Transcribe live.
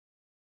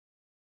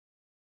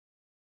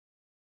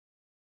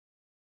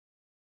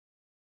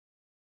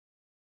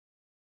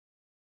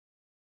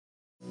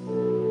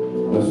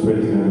Let's pray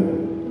together.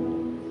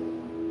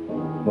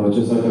 Lord,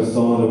 just like a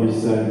song that we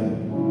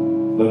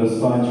sang, let us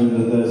find you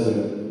in the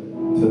desert,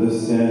 till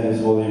this sand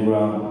is holy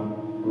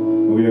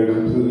ground. We are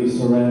completely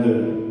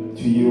surrendered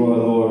to you, our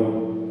Lord,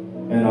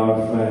 and our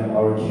friend,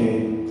 our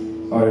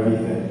King, our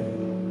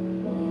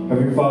everything.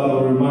 Heavenly Father,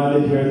 we're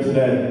reminded here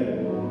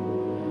today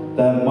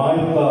that my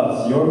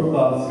thoughts, your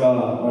thoughts,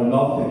 God, are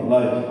nothing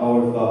like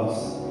our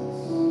thoughts.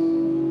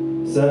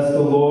 Says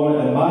the Lord,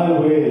 and my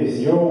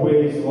ways, your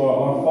ways, Lord,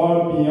 are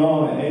far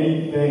beyond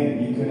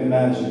anything you can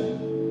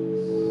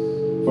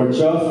imagine. For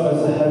just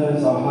as the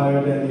heavens are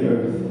higher than the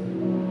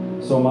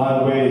earth, so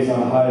my ways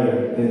are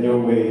higher than your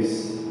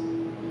ways,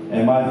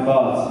 and my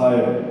thoughts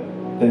higher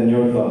than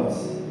your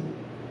thoughts.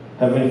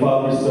 Heavenly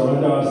Father, we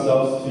surrender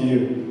ourselves to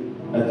you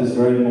at this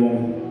very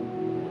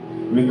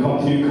moment. We come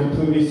to you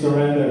completely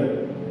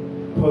surrendered,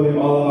 putting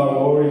all of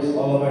our worries,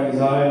 all of our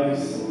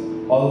anxieties,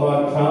 all of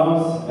our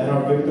crowns and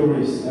our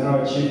victories and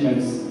our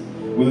achievements.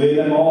 We lay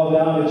them all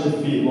down at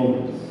your feet,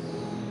 Lord.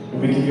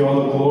 And we give you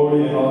all the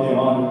glory and all the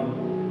honor.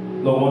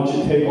 Lord, won't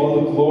you take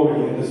all the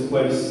glory in this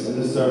place, in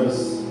this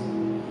service.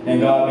 And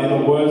God, may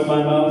the words of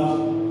my mouth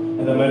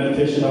and the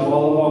meditation of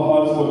all of our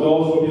hearts for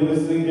those who will be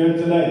listening here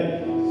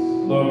today,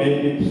 Lord, may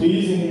it be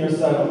pleasing in your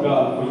sight, oh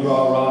God, for you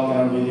are our rock and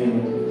our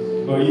redeemer.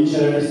 Lord, each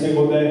and every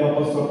single day, help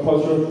us to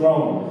approach your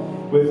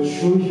throne with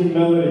true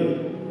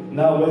humility,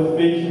 not with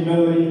fake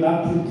humility,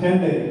 not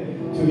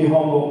pretending to be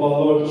humble, but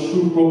Lord,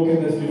 true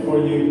brokenness before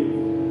you,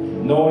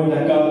 knowing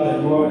that, God,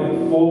 that you are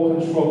in full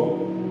control,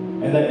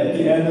 and that at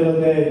the end of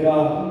the day,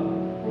 God,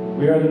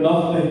 we are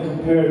nothing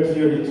compared to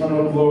your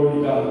eternal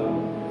glory,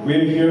 God. We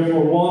are here for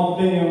one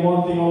thing and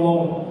one thing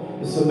alone,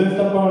 is to lift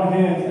up our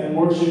hands and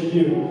worship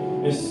you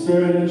in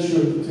spirit and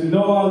truth, to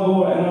know our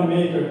Lord and our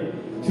Maker,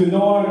 to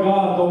know our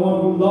God, the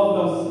one who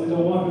loved us and the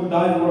one who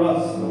died for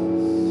us.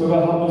 So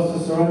God, help us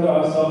to surrender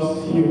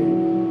ourselves to you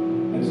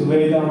and to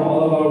lay down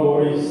all of our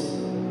worries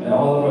and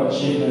all of our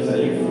achievements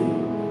at your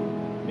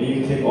feet. May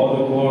you take all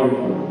the glory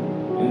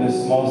in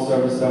this small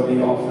service that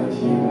we offer to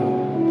you,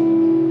 God.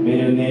 May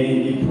your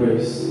name be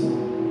praised.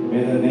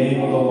 May the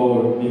name of the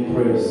Lord be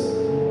praised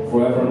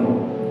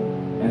forevermore.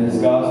 And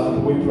as God's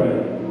people we pray.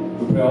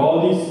 We pray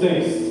all these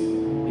things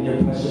in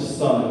your precious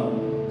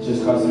Son,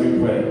 Jesus Christ, we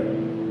pray.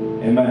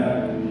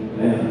 Amen.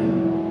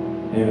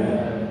 Amen.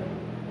 Amen.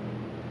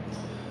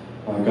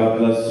 God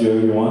bless you,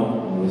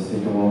 everyone. Let's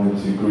take a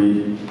moment to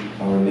greet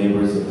our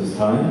neighbors at this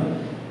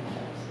time.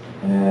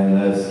 And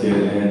let's get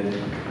in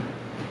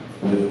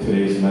with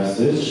today's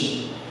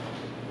message.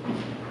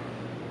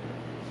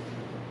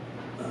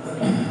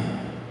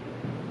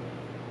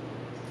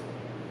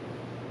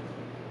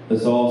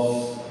 Let's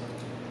all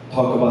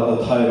talk about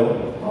the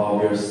title.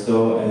 We are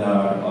still in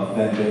our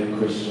Authentic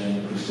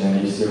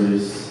Christianity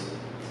series.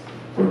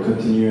 We're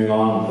continuing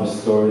on with the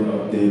story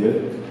of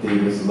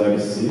David's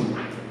legacy.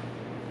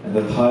 And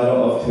the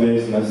title of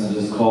today's message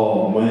is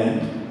called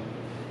When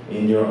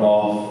in Your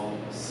Off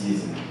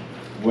Season.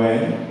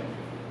 When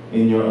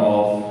in Your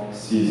Off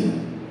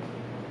Season.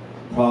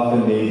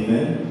 Prophet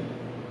Nathan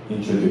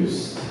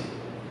introduced.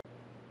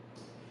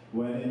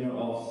 When in your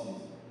off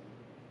season.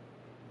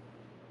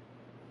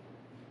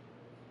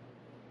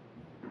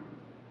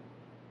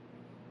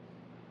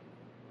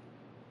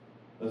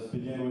 Let's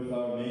begin with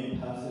our main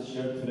passage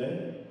here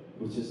today,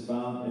 which is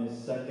found in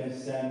 2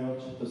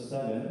 Samuel chapter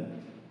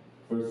 7,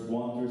 verse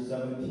 1 through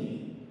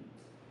 17.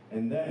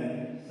 And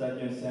then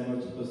 2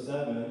 Samuel chapter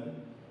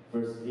 7,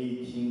 verse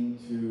 18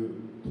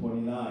 to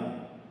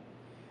 29.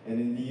 And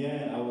in the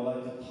end, I would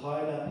like to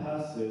tie that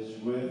passage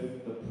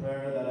with the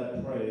prayer that I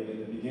prayed in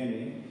the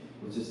beginning,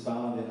 which is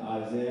found in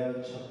Isaiah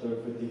chapter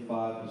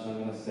 55, which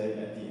I'm going to say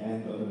at the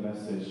end of the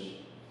message.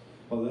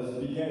 But let's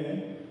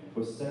begin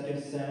with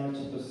 2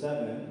 Samuel chapter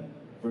 7,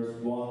 verse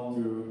 1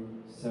 through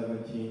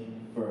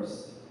 17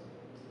 first.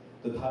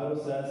 The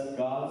title says,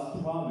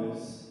 God's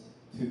Promise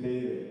to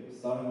David,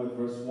 starting with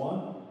verse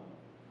 1.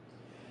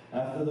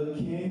 After the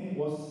king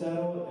was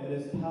settled in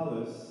his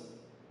palace,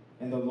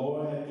 and the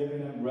Lord had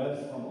given him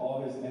rest from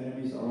all his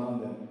enemies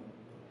around him,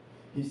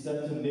 he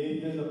said to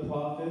Nathan the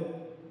prophet,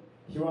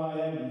 Here I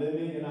am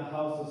living in a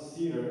house of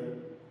cedar,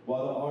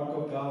 while the ark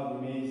of God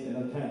remains in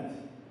a tent.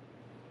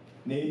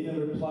 Nathan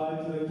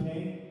replied to the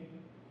king,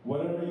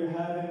 Whatever you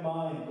have in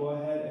mind, go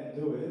ahead and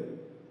do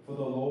it, for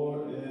the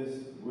Lord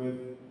is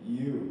with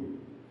you.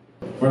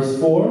 Verse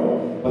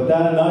 4, But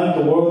that night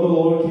the word of the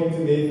Lord came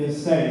to Nathan,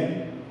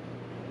 saying,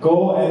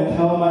 Go and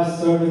tell my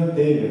servant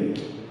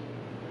David,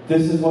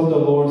 this is what the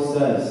Lord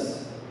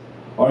says.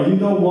 Are you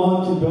the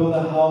one to build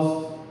a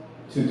house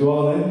to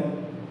dwell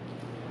in?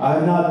 I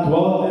have not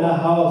dwelt in a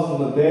house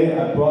from the day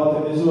I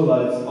brought the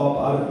Israelites up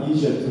out of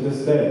Egypt to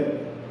this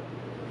day.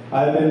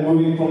 I have been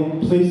moving from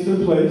place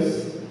to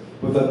place,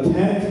 with a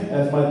tent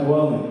as my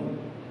dwelling.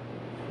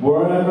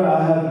 Wherever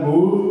I have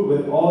moved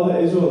with all the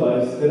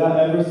Israelites, did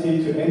I ever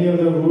say to any of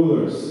the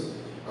rulers,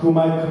 whom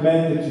I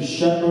commanded to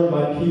shepherd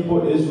my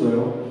people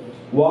Israel,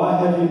 Why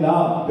have you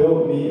not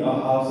built me a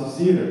house of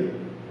cedar?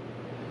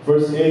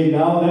 Verse 8,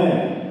 Now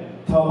then,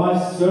 tell my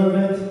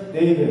servant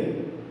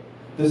David,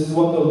 this is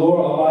what the Lord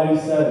Almighty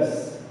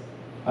says.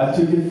 I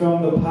took you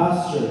from the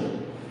pasture,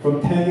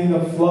 from tending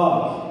the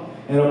flock,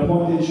 and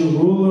appointed you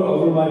ruler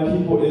over my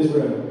people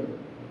Israel.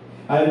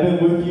 I have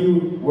been with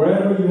you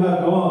wherever you have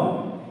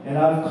gone, and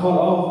I have cut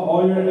off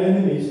all your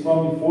enemies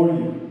from before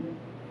you.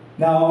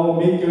 Now I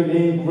will make your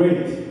name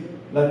great,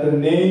 like the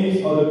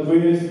names of the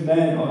greatest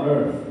men on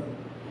earth.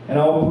 And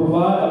I will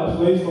provide a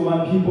place for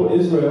my people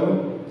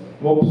Israel,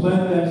 will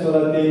plant them so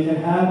that they can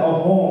have a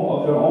home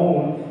of their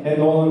own and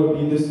no longer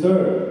be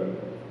disturbed.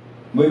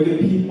 Wicked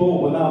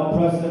people will not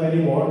oppress them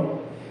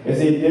anymore, as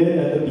they did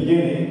at the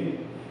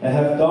beginning, and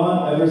have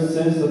done ever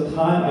since the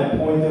time I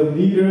appointed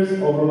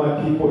leaders over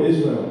my people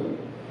Israel.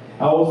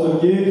 I will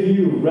also give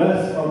you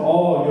rest from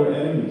all your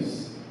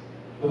enemies.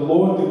 The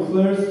Lord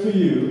declares to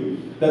you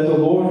that the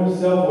Lord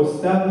himself will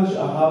establish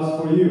a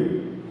house for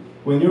you.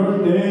 When your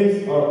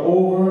days are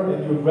over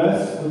and you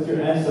rest with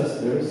your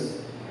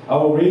ancestors, I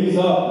will raise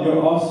up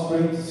your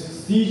offspring to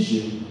succeed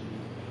you.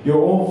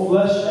 Your own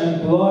flesh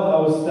and blood I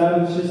will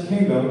establish his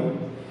kingdom.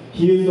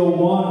 He is the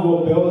one who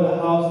will build a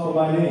house for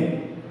my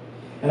name.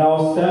 And I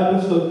will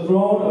establish the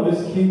throne of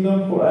his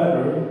kingdom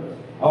forever.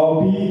 I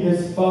will be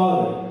his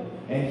father,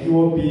 and he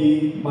will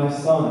be my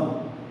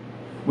son.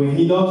 When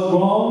he does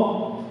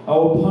wrong, I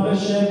will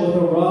punish him with a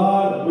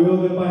rod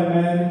wielded by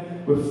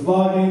men, with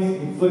floggings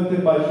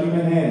inflicted by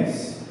human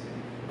hands.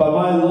 But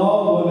my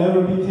love will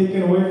never be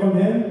taken away from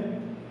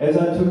him, as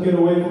I took it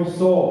away from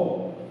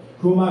Saul,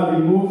 whom I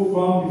removed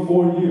from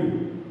before you.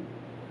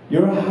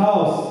 Your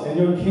house and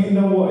your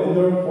kingdom will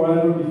endure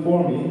forever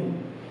before me.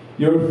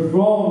 Your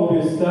throne will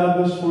be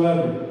established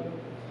forever.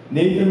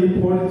 Nathan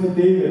reported to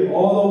David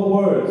all the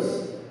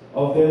words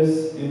of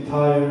this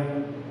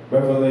entire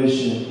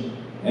revelation.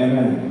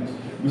 Amen.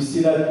 We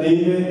see that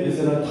David is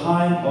in a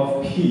time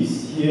of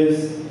peace. He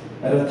is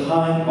at a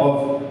time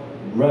of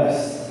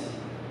rest.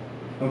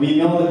 And we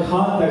know the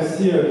context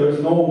here,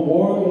 there's no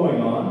war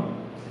going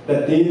on,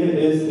 that David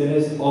is in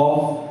his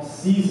off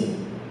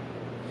season.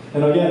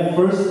 And again,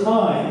 first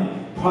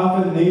time,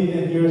 Prophet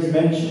Nathan here is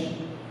mentioned,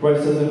 where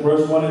it says in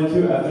verse 1 and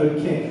 2, after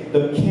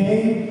the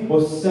king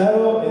was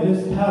settled in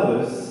his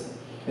palace,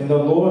 and the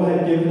Lord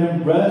had given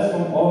him rest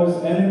from all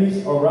his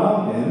enemies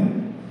around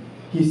him,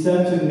 he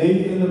said to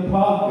Nathan the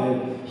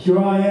prophet, here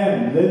I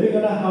am, living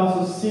in a house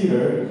of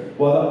cedar,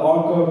 while the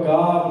ark of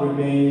God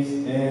remains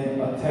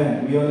in a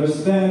tent. We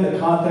understand the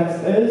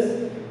context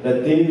is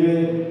that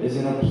David is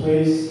in a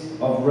place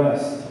of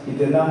rest. He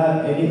did not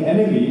have any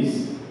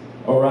enemies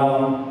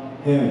around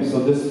him. So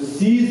this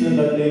season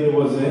that David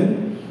was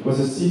in was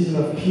a season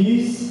of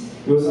peace.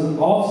 It was an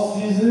off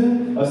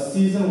season, a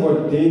season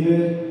where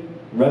David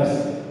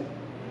rested.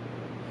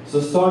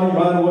 So starting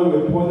right away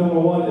with point number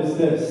 1 is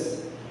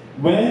this.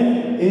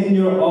 When in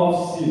your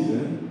off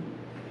season,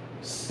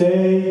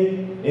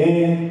 stay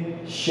in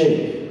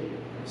shape.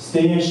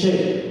 Stay in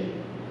shape.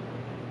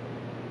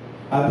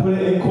 I put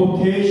it in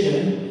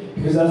quotation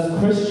because as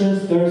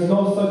Christians, there is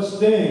no such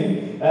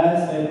thing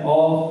as an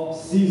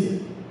off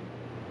season.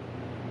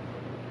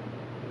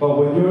 But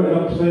when you're in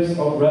a place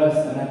of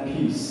rest and at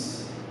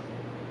peace,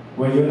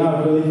 when you're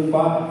not really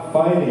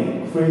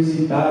fighting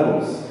crazy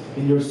battles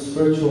in your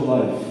spiritual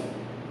life,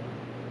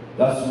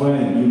 that's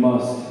when you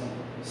must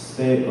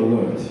stay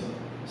alert.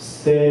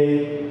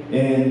 Stay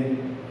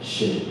in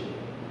shape.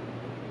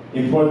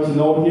 Important to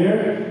note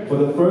here, for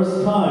the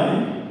first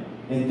time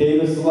in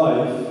David's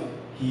life,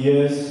 he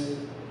is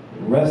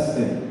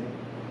resting.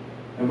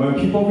 And when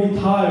people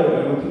retire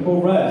and when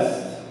people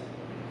rest,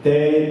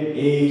 they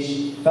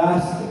age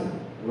faster.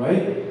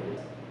 Right?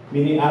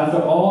 Meaning after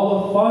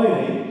all the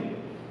fighting,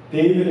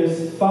 David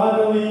is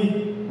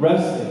finally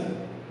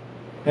resting.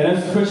 And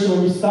as Christians,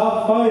 when we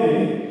stop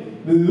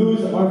fighting, we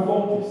lose our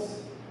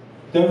focus.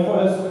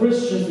 Therefore, as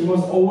Christians, we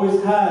must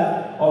always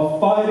have a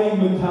fighting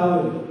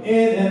mentality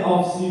in and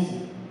off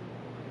season.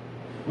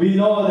 We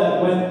know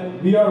that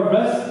when we are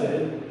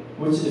rested,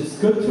 which is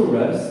good to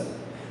rest,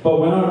 but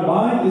when our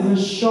mind isn't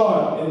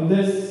sharp in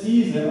this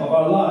season of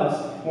our lives,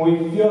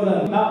 when we feel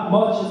that not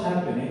much is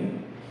happening,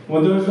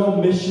 when there's no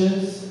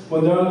missions,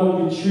 when there are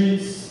no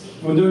retreats,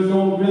 when there's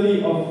no really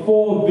a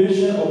full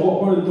vision of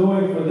what we're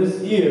doing for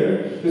this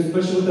year,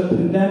 especially with the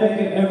pandemic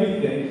and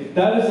everything,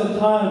 that is a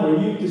time where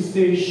you can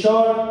stay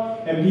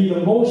sharp and be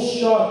the most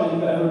sharp that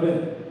you've ever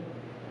been.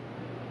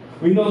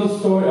 We know the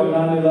story of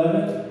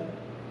 9/11.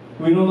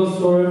 We know the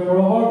story of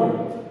Pearl Harbor.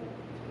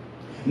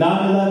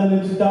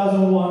 9/11 in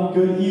 2001,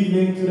 good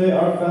evening today,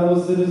 our fellow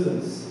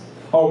citizens.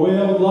 Our way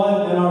of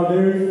life and our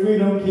very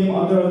freedom came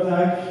under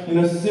attack in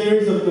a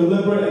series of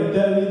deliberate and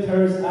deadly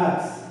terrorist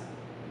acts.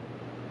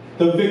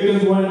 The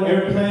victims were in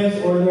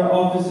airplanes or in their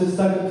offices,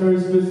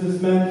 secretaries,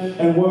 businessmen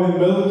and women,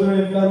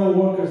 military and federal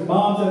workers,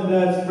 moms and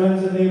dads,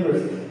 friends and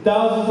neighbors.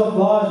 Thousands of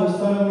lives were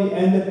suddenly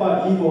ended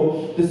by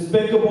evil,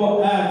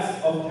 despicable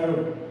acts of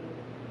terror.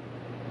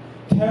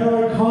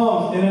 Terror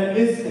comes in an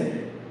instant.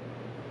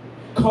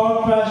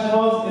 Car crash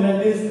comes in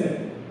an instant.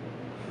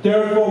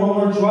 Therefore,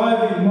 when we're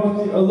driving, we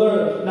must be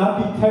alert, not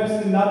be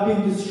texting, not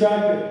being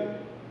distracted.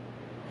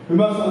 We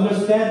must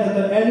understand that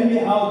the enemy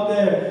out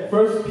there,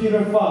 1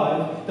 Peter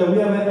 5, that we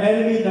have an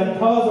enemy that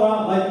prowls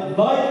around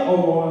like a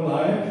roaring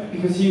lion,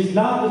 because he is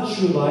not the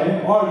true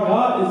lion. Our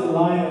God is the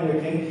lion and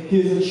the king.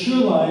 He is a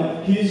true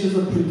lion. He is just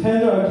a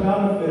pretender, a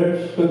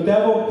counterfeiter. The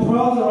devil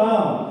prowls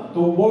around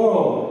the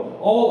world,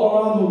 all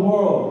around the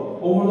world,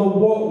 over the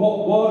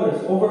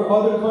waters, over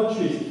other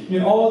countries,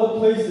 in all the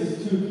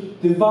places, to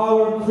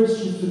devour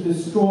Christians, to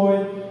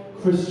destroy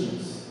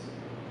Christians.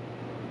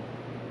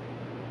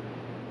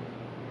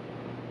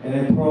 And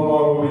in Pearl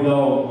Harbor, we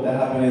know that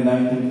happened in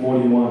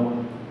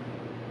 1941.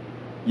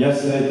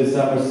 Yesterday,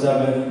 December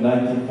 7th,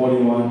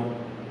 1941,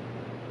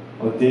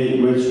 a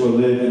date which will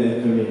live in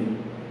infamy.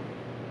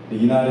 The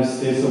United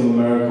States of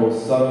America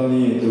was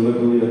suddenly and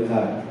deliberately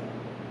attacked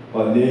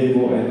by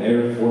naval and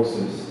air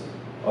forces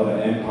of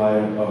the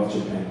Empire of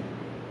Japan.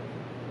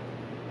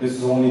 This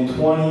is only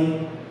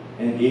 20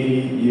 and 80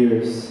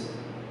 years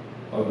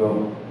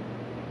ago.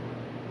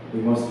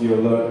 We must be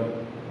alert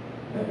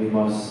and we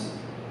must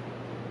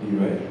be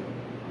ready.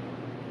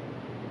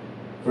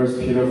 1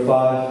 Peter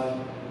 5,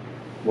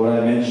 what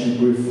I mentioned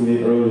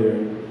briefly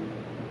earlier,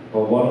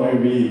 but why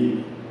don't we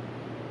read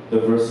the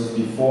verses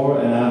before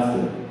and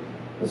after?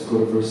 Let's go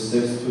to verse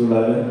 6 to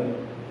 11.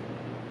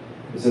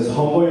 It says,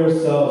 "Humble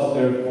yourselves,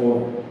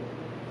 therefore,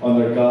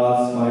 under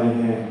God's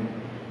mighty hand,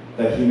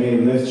 that he may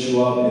lift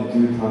you up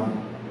in due time.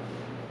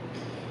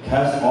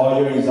 Cast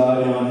all your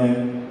anxiety on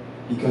him,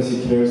 because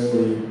he cares for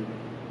you.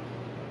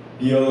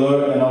 Be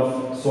alert and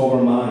of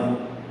sober mind.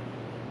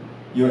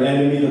 Your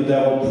enemy, the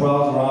devil,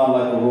 prowls around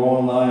like a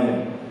roaring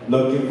lion,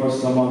 looking for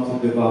someone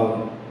to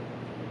devour.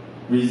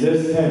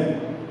 Resist him,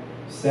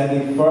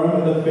 standing firm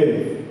in the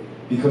faith,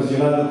 because you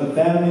know that the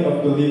family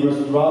of believers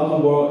throughout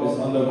the world is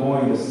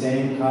undergoing the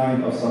same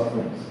kind of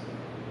sufferings.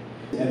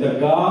 And the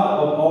God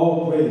of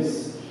all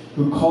grace,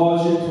 who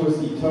calls you to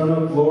his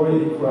eternal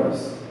glory in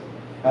Christ,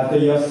 after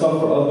you have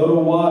suffered a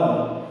little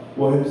while,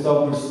 will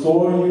himself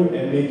restore you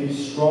and make you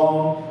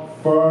strong,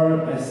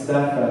 firm, and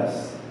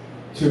steadfast.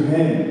 To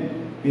him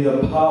be the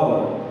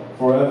power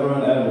forever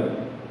and ever.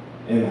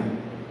 Amen."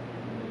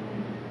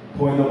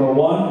 Point number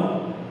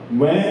 1,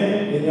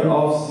 when in your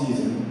off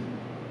season,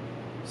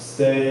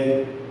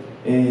 stay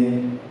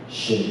in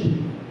shape.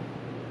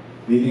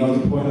 Leading on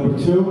to point number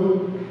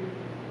 2,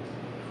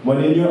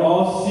 when in your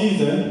off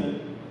season,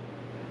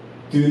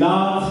 do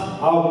not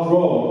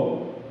outgrow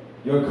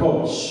your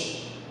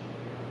coach.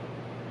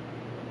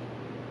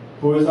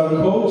 Who is our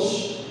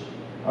coach?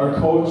 Our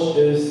coach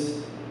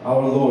is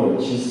our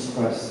Lord, Jesus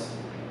Christ.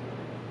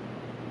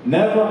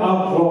 Never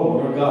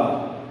outgrow your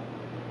God.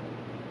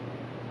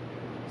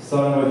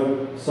 Starting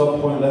with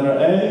subpoint letter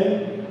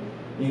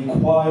A,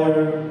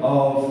 inquire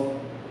of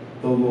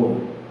the Lord.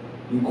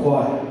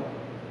 Inquire.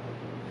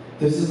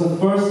 This is the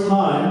first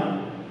time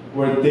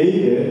where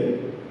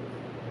David,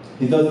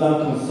 he does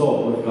not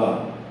consult with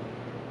God.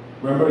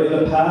 Remember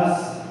in the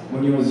past,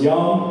 when he was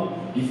young,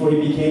 before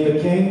he became the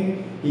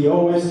king, he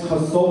always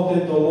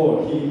consulted the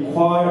Lord. He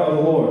inquired of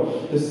the Lord.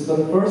 This is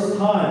the first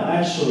time,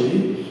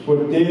 actually,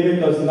 where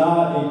David does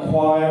not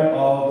inquire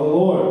of the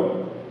Lord.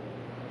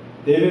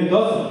 David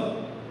doesn't.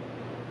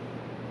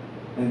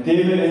 And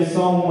David, in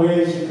some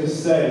ways, you could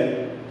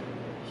say,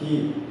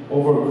 he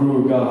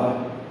overgrew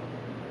God.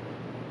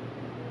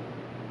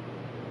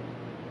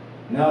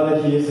 Now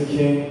that he is a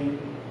king,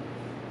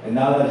 and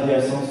now that he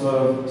has some sort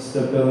of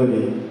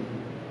stability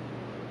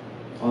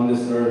on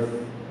this earth,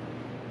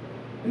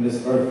 in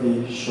this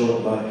earthly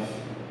short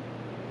life,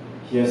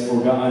 he has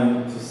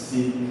forgotten to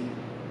seek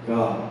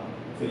God,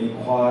 to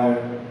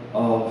inquire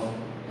of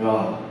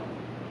God.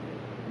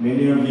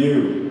 Many of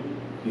you,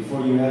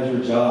 before you had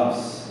your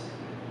jobs,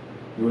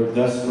 you were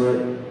desperate,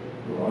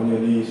 you were on your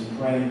knees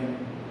praying,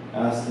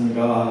 asking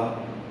God,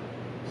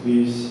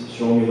 please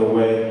show me the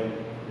way.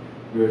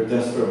 We were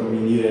desperate when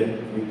we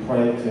needed. We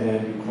prayed to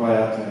him, we cried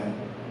out to him.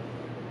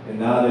 And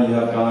now that you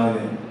have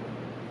gotten it,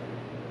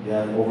 you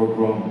have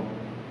overgrown,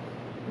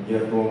 and you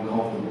have grown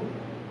comfortable.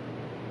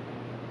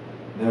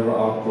 Never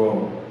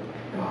outgrow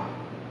God.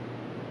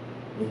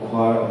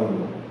 Inquire of the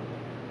Lord.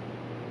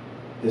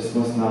 This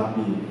must not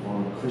be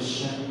for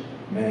Christian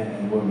men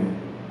and women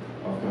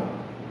of God.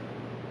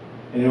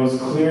 And it was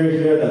clear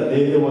here that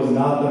David was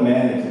not the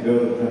man to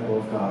build the temple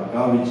of God.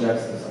 God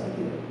rejects this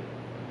idea.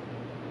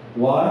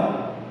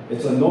 Why?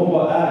 It's a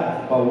noble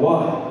act, but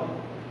why?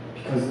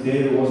 Because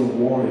David was a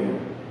warrior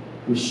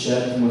who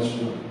shed too much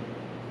blood.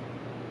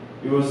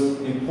 It was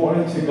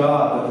important to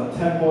God that the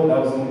temple that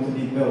was going to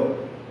be built,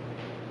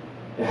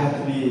 it had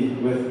to be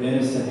with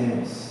innocent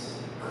hands,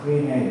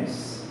 clean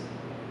hands.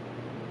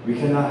 We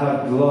cannot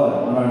have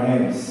blood on our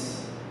hands.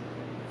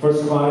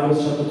 1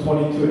 Chronicles chapter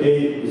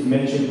 22:8 is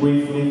mentioned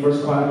briefly.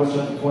 1 Chronicles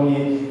chapter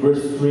 28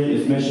 verse 3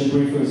 is mentioned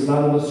briefly. It's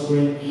not on the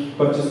screen,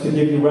 but just to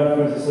give you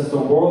reference, it says, "The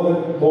word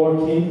of the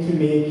Lord came to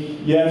me,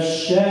 you have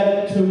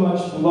shed too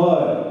much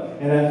blood,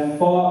 and have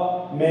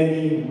fought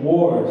many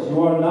wars.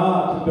 You are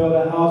not to build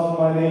a house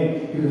in my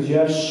name, because you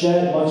have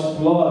shed much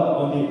blood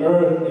on the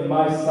earth in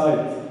my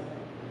sight."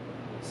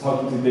 It's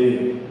talking to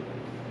David.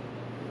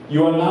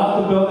 You are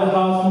not to build a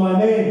house in my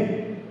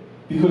name,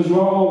 because you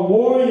are a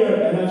warrior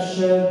and have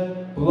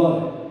shed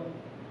blood.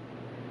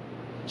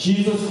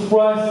 Jesus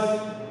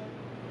Christ,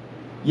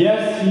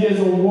 yes, he is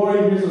a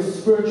warrior, he is a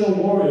spiritual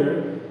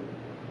warrior,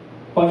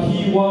 but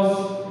he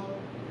was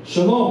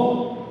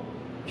Shalom,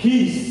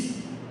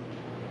 peace,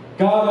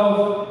 God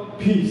of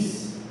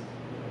peace,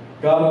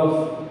 God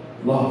of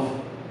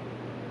love.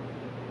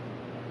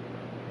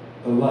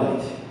 The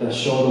light that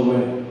showed the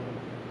way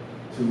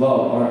to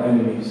love our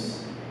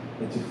enemies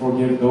and to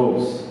forgive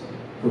those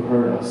who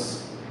hurt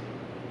us.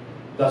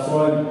 That's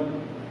why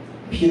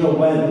Peter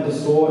went with the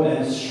sword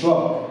and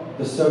struck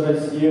the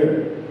servant's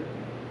ear.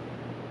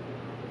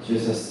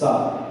 Jesus said,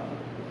 stop,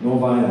 no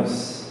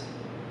violence,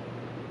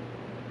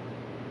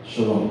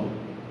 shalom.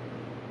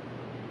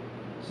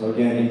 So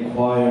again,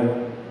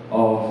 inquire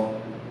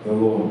of the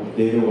Lord.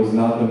 David was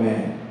not the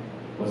man,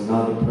 was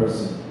not the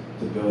person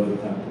to build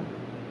the temple.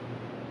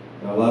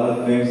 There are a lot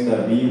of things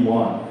that we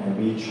want and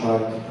we try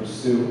to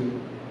pursue,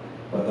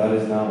 but that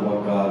is not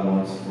what God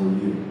wants for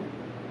you.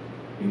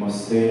 We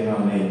must stay in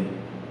our lane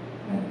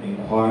and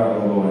inquire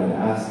of the Lord and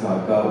ask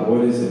God, God,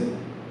 what is it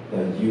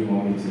that you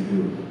want me to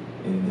do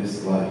in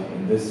this life,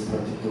 in this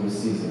particular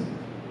season,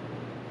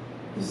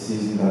 the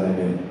season that I'm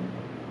in?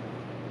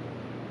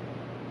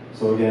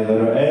 So again,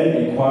 letter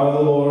A, inquire of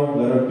the Lord.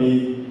 Letter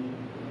B,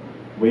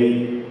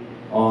 wait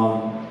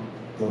on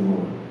the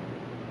Lord.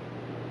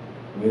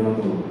 Wait on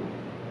the Lord.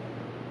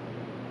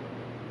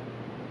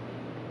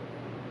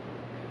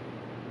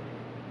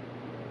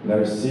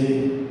 Letter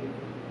C,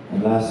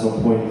 and last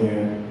point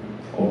here,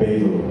 obey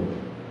the Lord.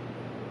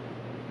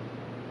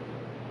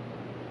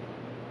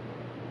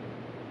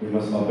 We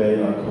must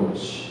obey our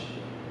coach.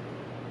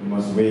 We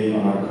must wait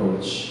on our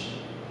coach.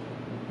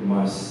 We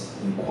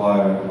must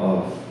inquire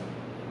of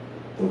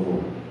the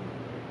Lord.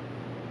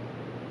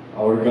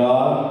 Our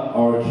God,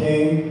 our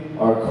King,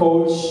 our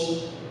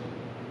coach,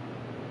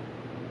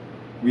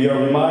 we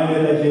are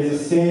reminded that he is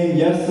the same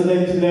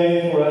yesterday,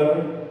 today, and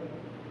forever.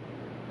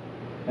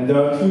 And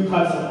there are two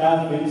types of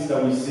athletes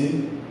that we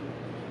see.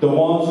 The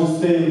ones who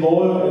stay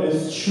loyal and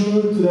is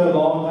true to their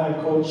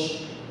longtime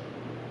coach,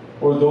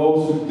 or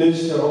those who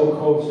ditch their old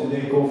coach and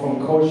they go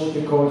from coach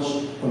to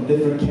coach, from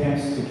different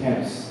camps to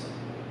camps.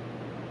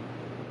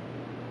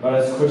 But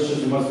as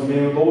Christians, we must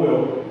remain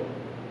loyal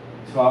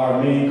to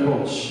our main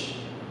coach.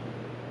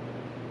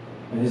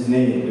 And his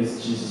name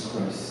is Jesus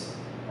Christ.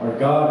 Our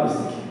God is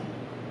the King.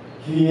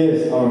 He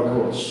is our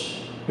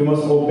coach. We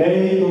must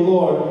obey the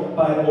Lord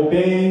by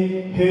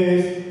obeying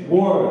his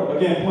word.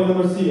 Again, point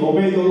number C,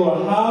 obey the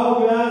Lord. How,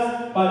 you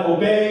ask? By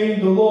obeying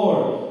the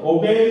Lord.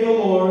 Obey the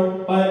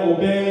Lord by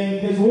obeying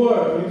his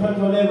word. We turn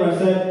to our neighbor and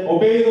say,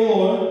 obey the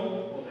Lord.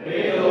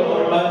 Obey the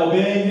Lord by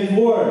obeying his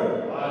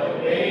word. By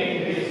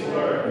obeying his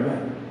word.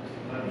 Amen.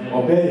 Amen.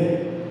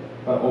 Obey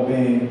by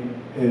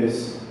obeying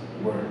his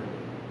word.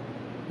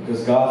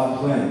 Because God's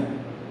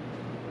plan,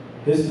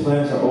 his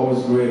plans are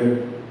always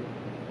greater,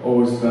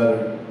 always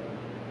better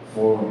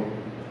for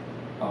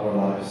our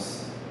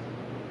lives.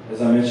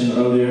 As I mentioned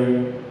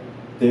earlier,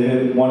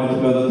 David wanted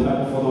to build a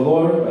temple for the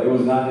Lord, but it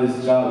was not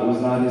his job, it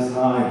was not his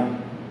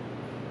time,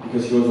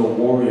 because he was a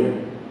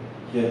warrior.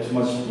 He had too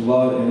much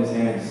blood in his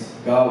hands.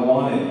 God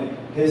wanted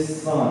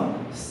his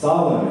son,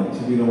 Solomon,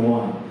 to be the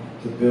one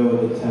to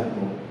build the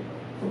temple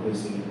for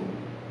his people,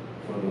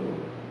 for the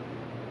Lord.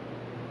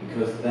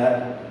 Because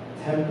that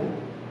temple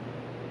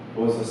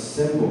was a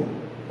symbol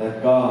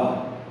that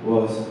God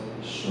was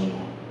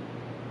Shalom.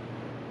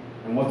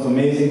 And what's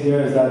amazing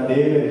here is that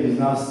David, he's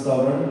not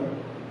stubborn.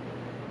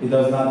 He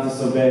does not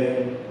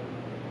disobey.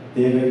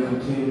 David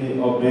completely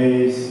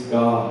obeys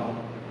God.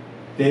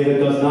 David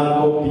does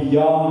not go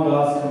beyond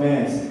God's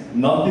commands.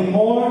 Nothing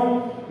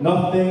more,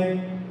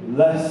 nothing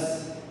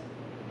less.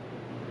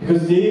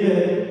 Because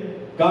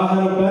David, God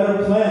had a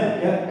better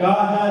plan.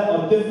 God had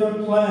a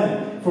different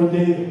plan for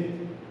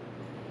David.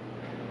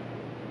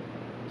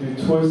 Through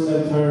twists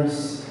and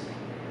turns,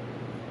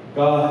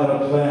 God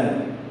had a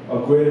plan, a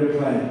greater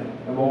plan.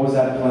 And what was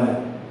that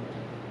plan?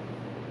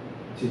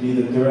 To be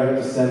the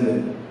direct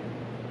descendant,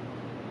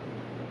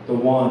 the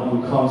one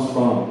who comes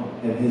from,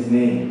 and his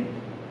name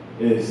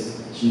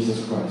is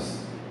Jesus Christ,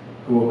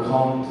 who will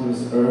come to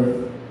this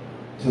earth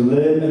to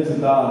live and to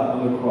die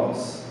on the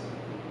cross,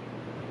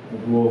 and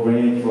who will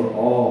reign for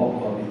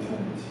all of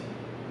eternity.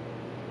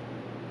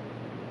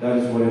 That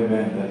is what it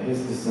meant, that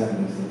his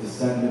descendants, the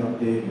descendant of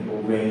David,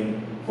 will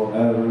reign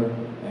forever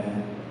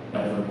and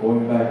ever,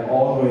 going back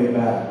all the way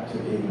back to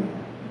Abraham.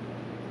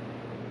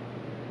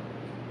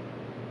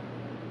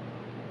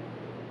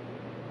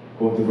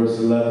 Go to verse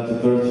 11 to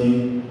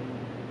 13.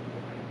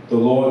 The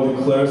Lord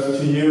declares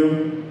to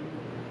you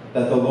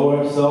that the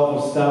Lord himself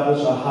will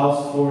establish a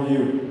house for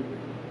you.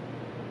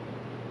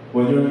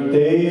 When your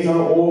days are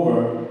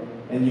over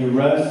and you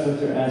rest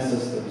with your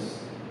ancestors,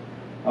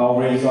 I'll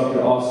raise up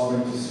your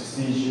offspring to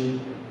succeed you,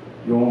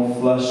 your own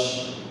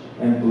flesh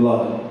and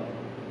blood,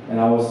 and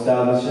I will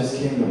establish his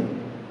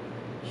kingdom.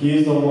 He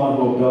is the one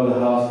who will build a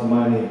house for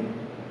my name,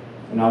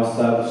 and I'll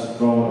establish the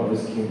throne of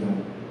his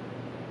kingdom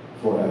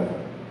forever.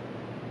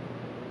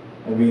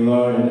 And we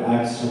learn in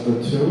Acts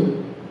chapter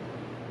 2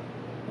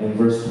 In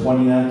verse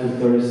 29 to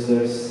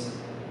 36,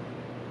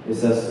 it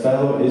says,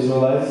 "Fellow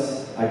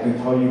Israelites, I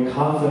can tell you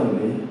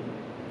confidently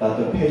that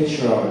the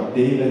patriarch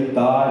David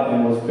died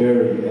and was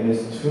buried, and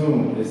his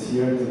tomb is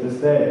here to this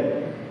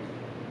day.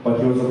 But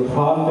he was a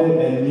prophet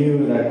and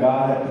knew that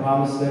God had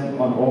promised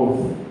him on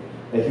oath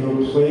that he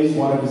would place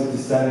one of his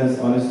descendants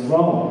on his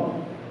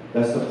throne."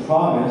 That's the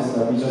promise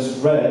that we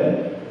just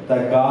read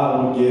that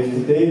God would give to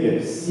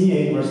David.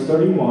 Seeing, verse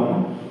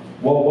 31,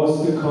 what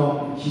was to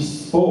come, he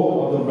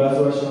spoke of the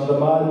resurrection of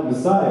the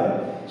Messiah,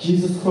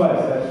 Jesus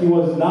Christ, that he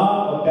was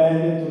not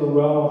abandoned to the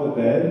realm of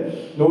the dead,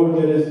 nor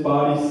did his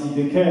body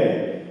see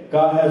decay.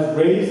 God has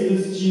raised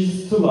this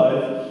Jesus to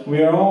life.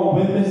 We are all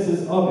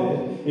witnesses of it.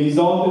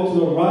 Exalted to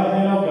the right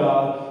hand of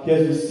God, he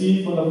has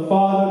received from the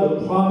Father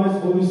the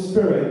promised Holy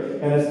Spirit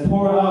and has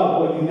poured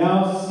out what you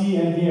now see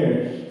and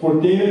hear. For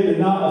David did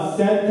not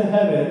ascend to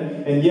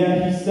heaven, and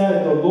yet he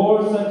said, "The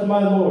Lord said to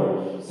my Lord,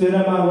 sit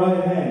at my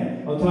right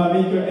hand, until I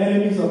make your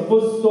enemies a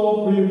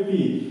footstool for your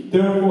feet.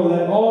 Therefore,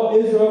 let all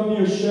Israel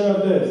be assured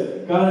of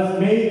this. God has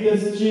made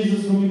this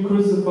Jesus whom you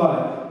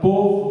crucified,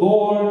 both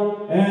Lord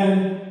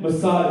and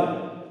Messiah."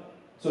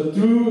 So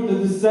through the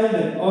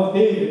descendant of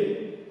David,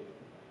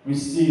 we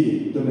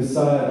see the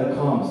Messiah that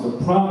comes,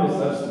 the promise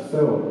that's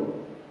fulfilled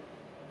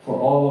for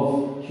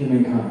all of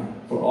humankind,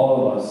 for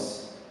all of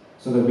us,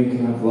 so that we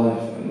can have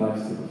life and life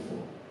to the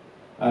full.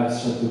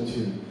 Acts chapter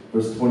 2,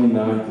 verse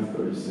 29 to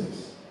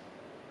 36.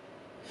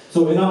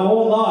 So in our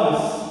own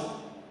lives,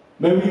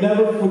 may we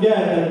never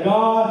forget that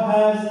God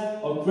has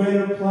a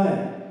greater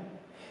plan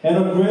and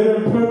a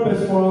greater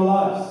purpose for our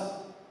lives.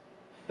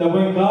 That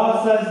when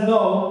God says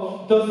no,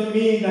 doesn't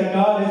mean that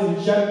God is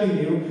rejecting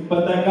you,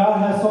 but that God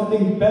has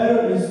something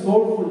better in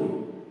store for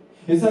you.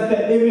 It's like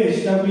the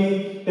image that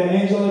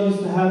Angela used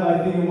to have,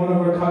 I think, in one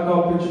of her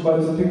kakao pictures, but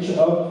it's a picture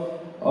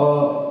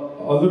of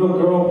a little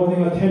girl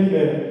holding a teddy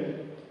bear.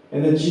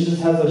 And then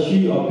Jesus has a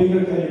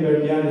bigger teddy bear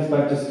behind his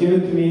back. Just give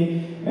it to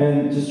me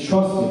and just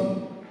trust me.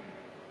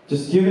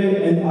 Just give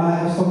it and I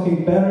have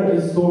something better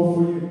in store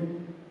for you.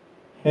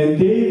 And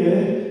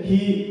David,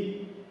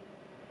 he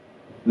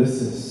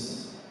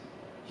listens.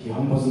 He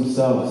humbles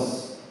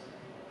himself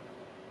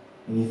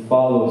and he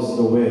follows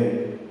the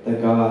way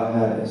that God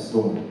had in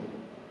store.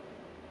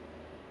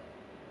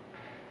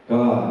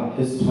 God,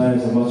 his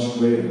plans are much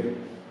greater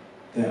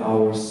than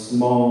our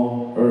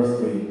small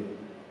earthly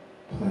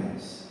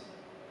plans.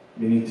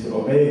 Meaning to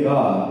obey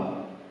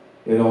God,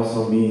 it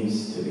also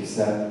means to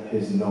accept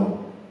his no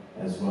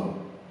as well.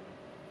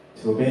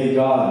 To obey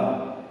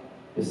God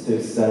is to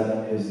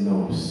accept his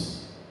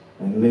no's.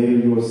 And later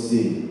you will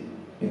see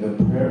in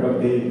the prayer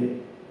of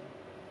David,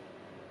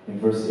 in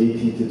verse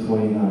 18 to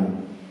 29.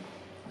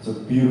 It's a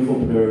beautiful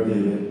prayer of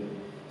David.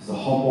 It's a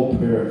humble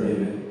prayer of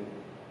David.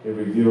 It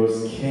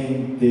reveals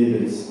King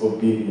David's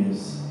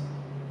obedience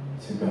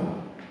to God.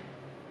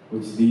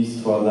 Which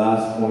leads to our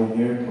last point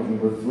here, point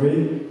number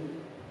 3.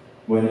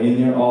 When in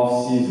your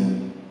off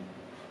season,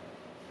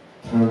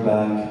 turn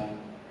back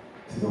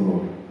to the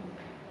Lord.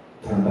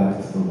 Turn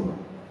back to the Lord.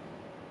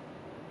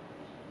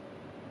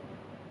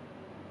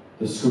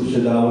 The scripture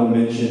that I want to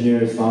mention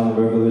here is found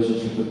in Revelation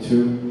chapter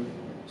 2.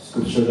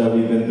 Scripture that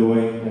we've been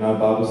doing in our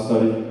Bible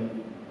study.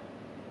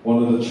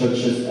 One of the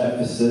churches,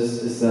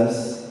 Ephesus, it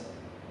says,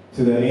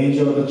 "To the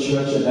angel of the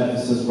church at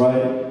Ephesus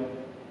write,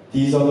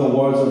 these are the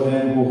words of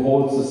him who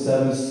holds the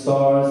 7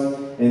 stars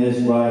in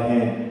his right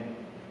hand,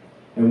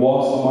 and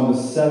walks among the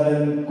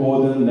 7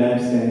 golden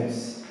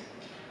lampstands.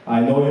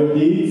 I know your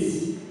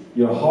deeds,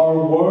 your hard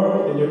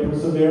work, and your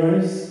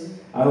perseverance.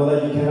 I know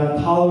that you cannot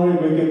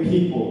tolerate wicked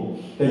people,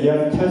 that you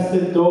have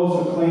tested those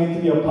who claim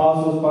to be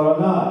apostles but are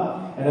not,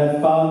 and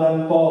have found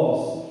them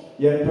false.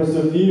 Yet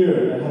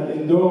persevered and have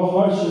endured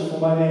hardships for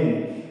my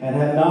name, and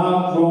have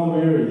not grown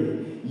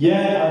weary.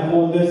 Yet I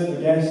hold this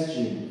against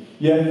you.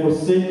 You have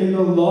forsaken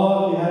the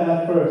love you had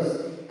at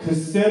first.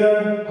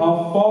 Consider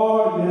how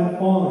far you have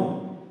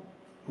fallen.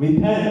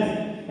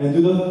 Repent and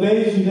do the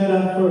things you did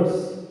at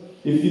first.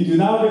 If you do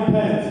not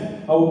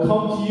repent, I will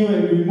come to you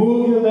and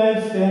remove your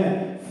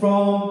lampstand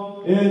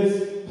from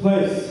its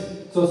place."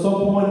 So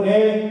point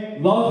A,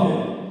 love him.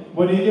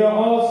 When in your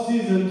off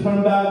season,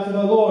 turn back to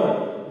the Lord.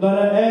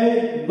 Letter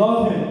A,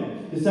 love him.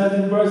 It says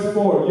in verse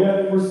 4, you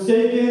have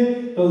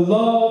forsaken the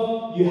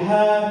love you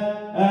had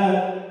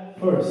at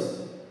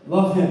first.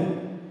 Love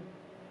him.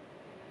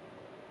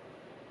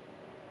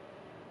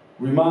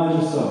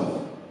 Remind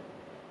yourself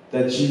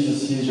that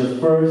Jesus, he is your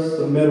first,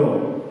 the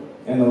middle,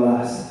 and the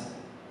last.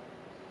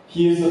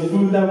 He is the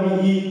food that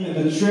we eat and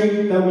the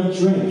drink that we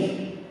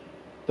drink,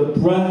 the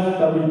breath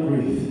that we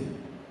breathe.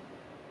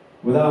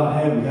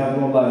 Without him, we have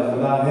no life.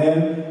 Without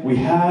him, we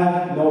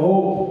have no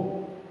hope.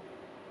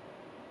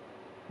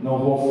 No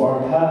hope for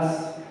our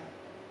past,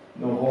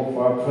 no hope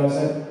for our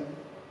present,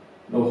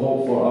 no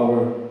hope for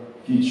our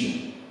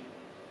future.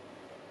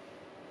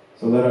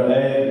 So letter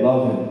A,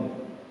 love him.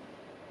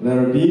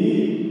 Letter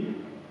B,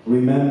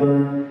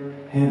 remember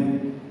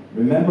him.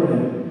 Remember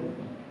him.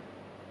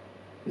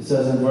 It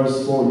says in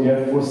verse 4, you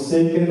have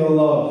forsaken the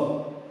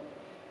love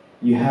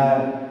you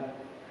had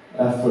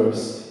at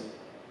first.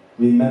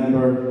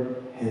 Remember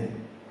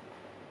Him.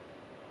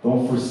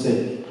 Don't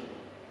forsake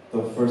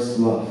the first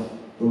love,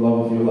 the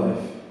love of your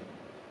life,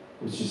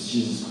 which is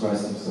Jesus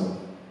Christ Himself.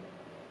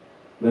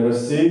 Letter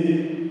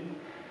C,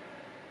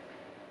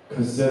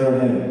 consider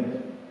Him.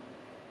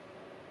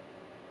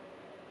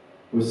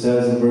 Which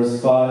says in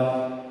verse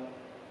 5,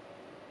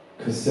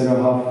 consider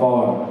how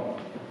far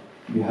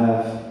you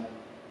have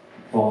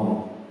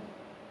fallen.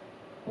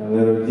 And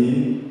letter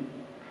D,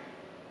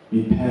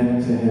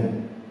 repent to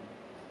Him.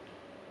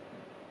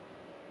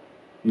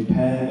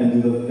 Repent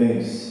and do the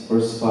things.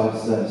 Verse 5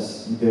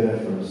 says, you did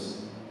at first.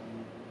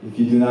 If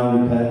you do not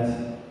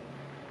repent,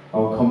 I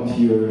will come to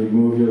you and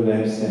remove your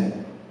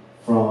lampstand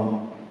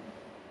from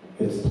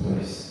its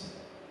place.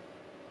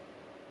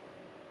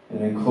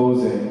 And in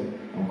closing,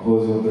 I'm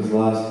closing with this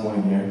last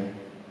point here.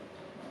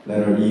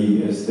 Letter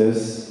E is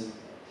this,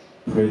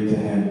 pray to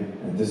Him.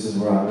 And this is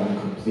where I'm going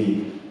to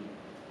complete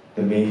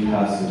the main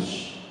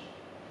passage.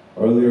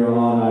 Earlier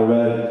on, I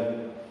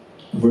read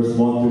verse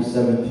 1 through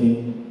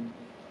 17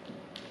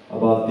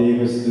 about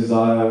David's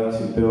desire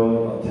to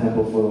build a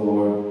temple for the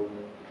Lord.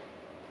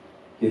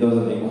 He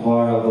doesn't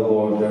inquire of the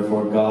Lord,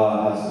 therefore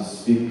God has to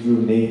speak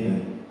through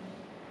Nathan.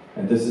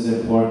 And this is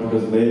important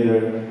because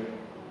later,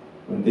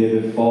 when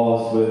David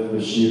falls with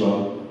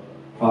Bathsheba,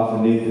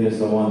 Prophet Nathan is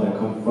the one that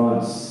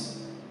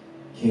confronts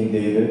King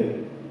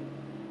David.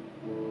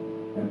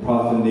 And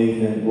Prophet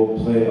Nathan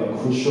will play a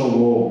crucial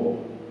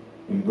role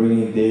in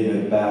bringing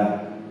David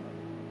back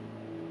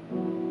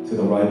to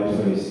the right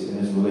place in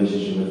his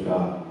relationship with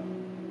God.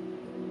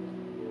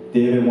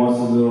 David wants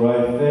to do the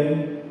right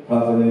thing.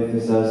 Prophet Nathan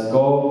says,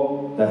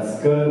 go,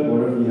 that's good,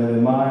 whatever you have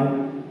in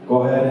mind,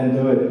 go ahead and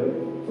do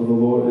it, for the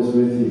Lord is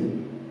with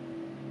you.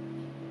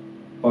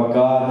 But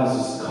God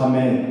has to come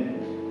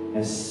in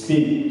and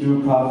speak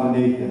through Prophet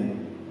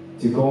Nathan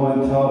to go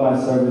and tell my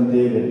servant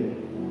David,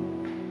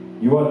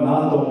 you are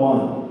not the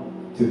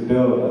one to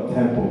build a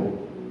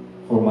temple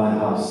for my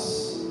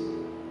house,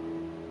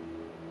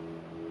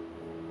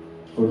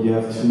 for you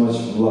have too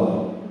much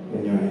blood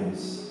in your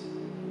hands.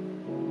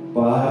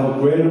 But I have a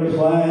greater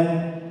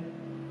plan,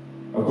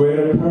 a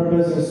greater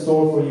purpose in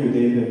store for you,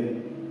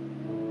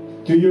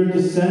 David. Through your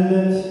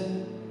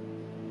descendant,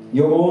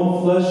 your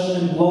own flesh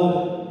and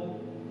blood,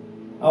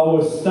 I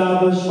will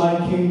establish my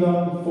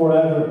kingdom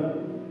forever,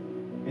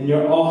 and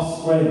your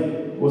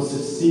offspring will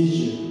succeed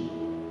you,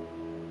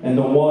 and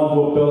the one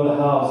who will build a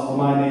house for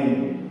my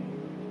name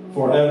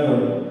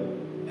forever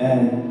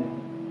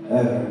and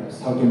ever. It's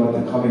talking about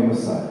the coming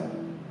Messiah.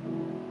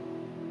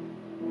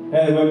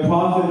 And when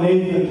Prophet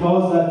Nathan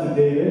tells that to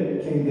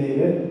David, King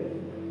David,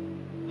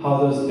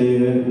 how does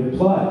David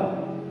reply?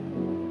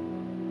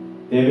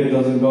 David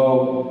doesn't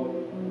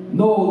go,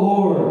 no,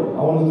 Lord,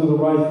 I want to do the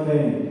right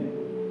thing.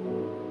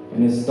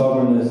 And his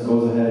stubbornness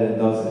goes ahead and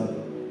does it.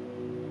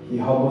 He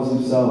humbles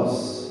himself,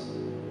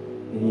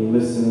 and he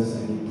listens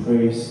and he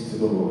prays to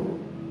the Lord.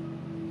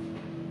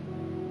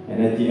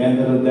 And at the end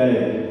of the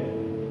day,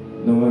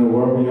 no matter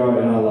where we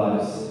are in our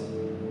lives,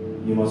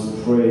 you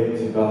must pray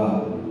to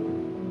God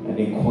and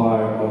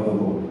inquire of the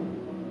Lord.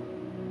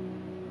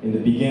 In the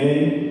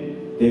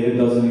beginning, David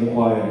doesn't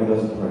inquire, he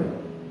doesn't pray.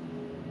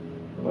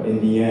 But in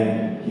the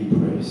end, he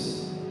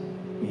prays.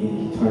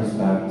 He turns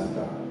back to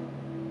God.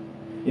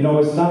 You know,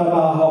 it's not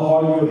about how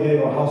hard you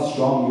hit or how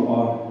strong you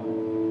are.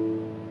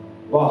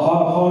 But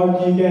how hard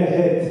do you get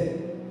hit?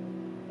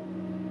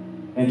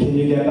 And can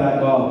you get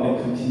back up and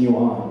continue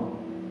on?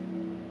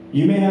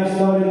 You may have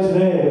started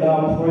today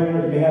without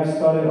prayer. You may have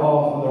started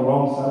off on the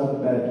wrong side of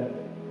the bed.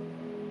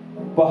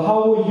 But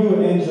how will you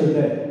end your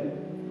day?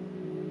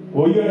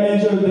 Will you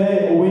end your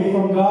day away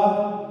from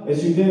God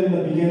as you did in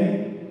the beginning?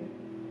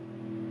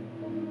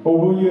 Or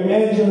will you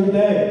end your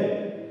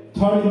day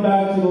turning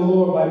back to the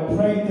Lord by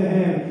praying to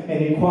Him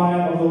and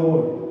inquiring of the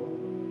Lord?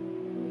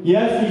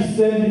 Yes, we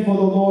sinned before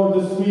the Lord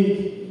this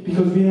week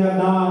because we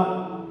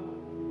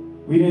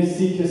didn't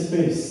seek His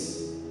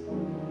face.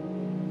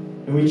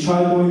 And we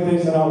tried doing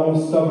things in our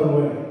own stubborn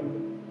way.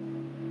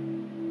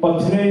 But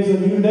today is a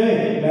new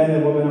day, men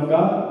and women of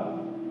God.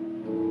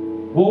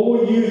 What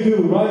will you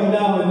do right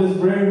now in this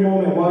very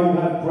moment while you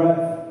have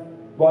breath,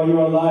 while you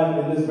are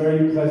alive in this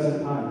very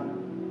present time?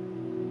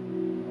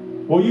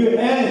 Will you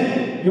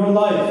end your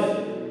life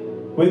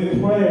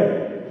with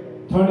prayer,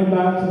 turning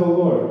back to the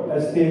Lord,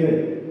 as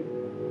David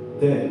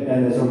did,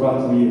 and as we're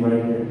about to read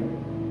right here?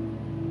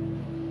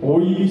 Or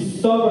will you be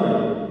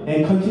stubborn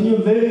and continue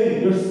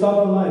living your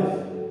stubborn life,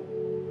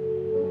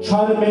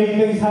 trying to make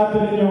things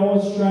happen in your own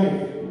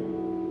strength,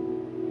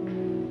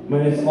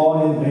 when it's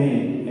all in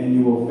vain and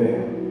you will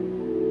fail?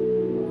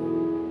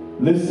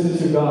 Listen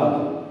to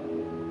God,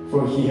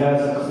 for He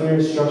has a clear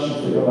instruction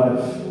for your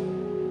life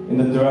in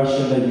the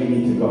direction that you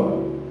need to go.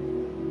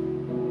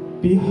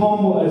 Be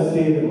humble as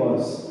David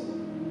was,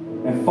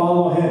 and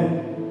follow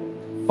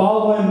Him.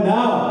 Follow Him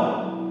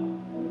now,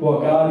 while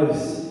God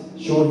is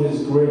showing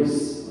His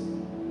grace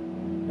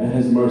and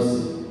His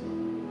mercy.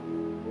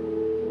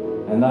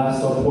 And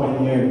last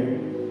point here,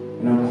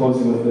 and I'm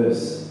closing with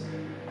this,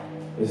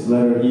 is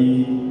letter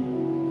E,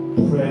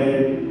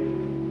 pray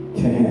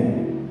to Him.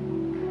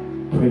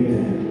 Pray to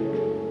Him.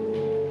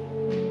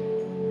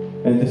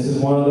 And this is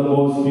one of the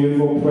most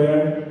beautiful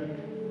prayers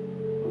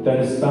that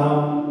is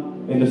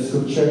found in the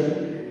scripture.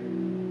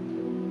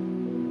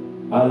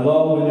 I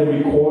love when they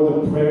record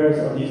the prayers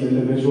of these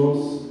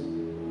individuals.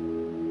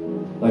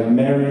 Like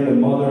Mary, the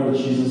mother of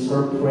Jesus,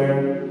 her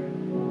prayer.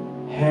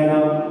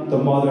 Hannah, the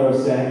mother of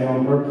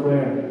Samuel, her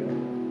prayer.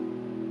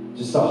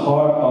 Just a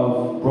heart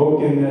of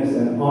brokenness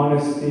and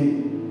honesty.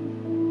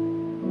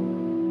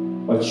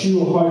 A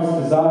true heart's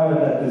desire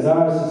that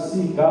desires to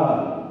seek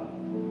God.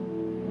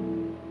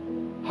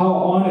 How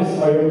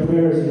honest are your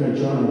prayers in your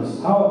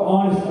journals? How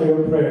honest are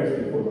your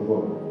prayers before the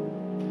Lord?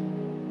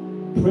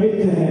 Pray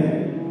to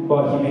Him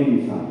while He may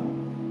be found.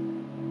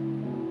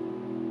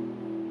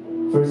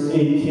 Verse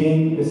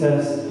 18, it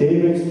says,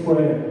 David's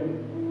prayer.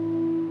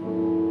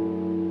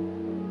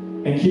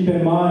 And keep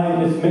in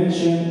mind, it's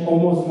mentioned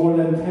almost more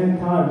than 10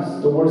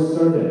 times, the word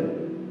servant.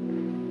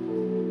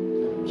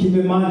 Keep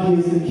in mind, he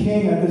is the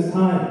king at this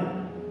time.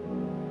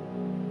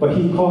 But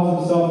he calls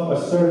himself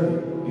a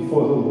servant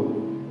before the Lord.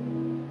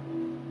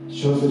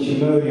 Shows the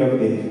humility of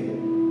David.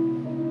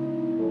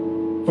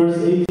 Verse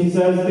 18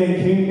 says, Then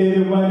King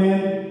David went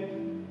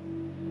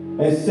in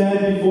and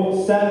sat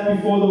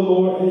before the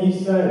Lord, and he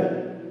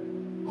said,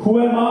 Who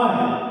am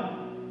I?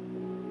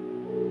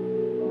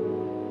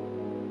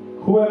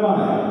 Who am I?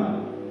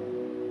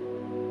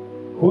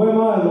 Who am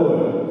I,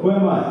 Lord? Who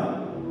am I?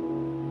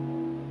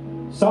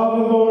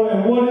 Sovereign Lord,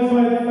 and what is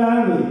my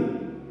family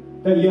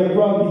that you have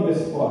brought me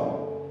this far?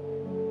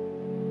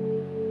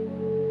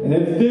 And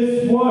if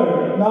this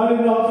were not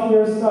enough in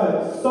your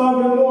sight,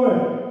 Sovereign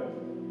Lord,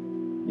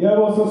 you have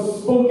also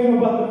spoken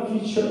about the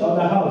future of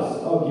the house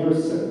of your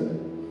servant.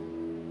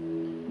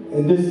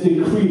 And this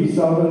decree,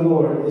 Sovereign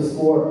Lord, is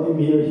for a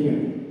mere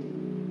human.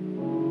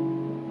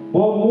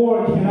 What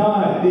more can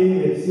I,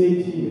 David,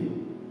 say to you?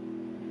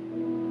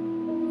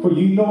 For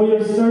you know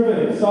your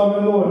servant,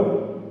 Sovereign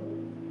Lord.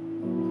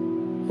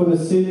 For the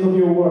sake of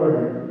your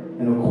word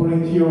and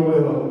according to your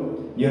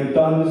will, you have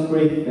done this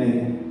great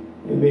thing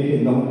and made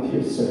it known to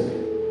your servant.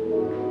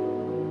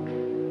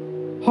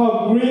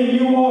 How great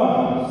you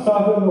are,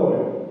 Sovereign Lord.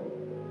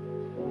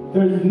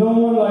 There is no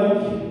one like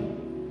you.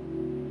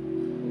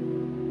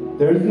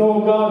 There is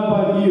no God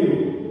but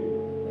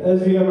you,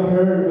 as we have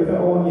heard with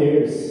our own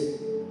ears.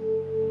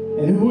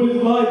 And who is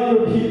like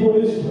your people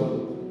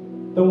Israel,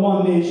 the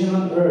one nation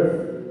on earth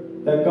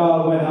that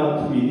God went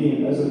out to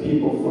redeem as a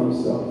people for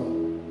himself,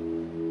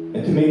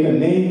 and to make a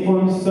name for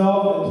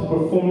himself, and to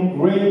perform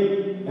great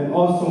and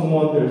awesome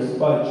wonders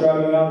by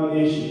driving out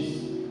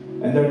nations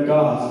and their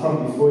gods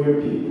from before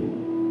your people,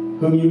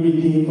 whom you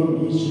redeemed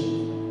from Egypt.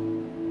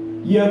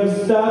 You have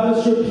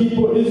established your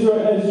people Israel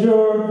as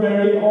your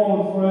very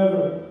own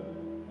forever.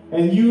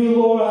 And you,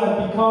 Lord,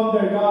 have become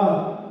their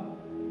God.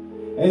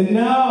 And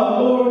now,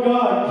 Lord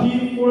God,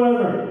 keep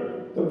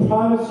forever the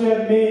promise you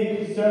have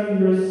made concerning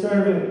your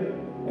servant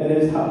and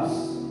his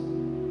house.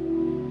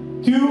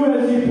 Do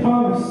as you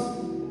promised,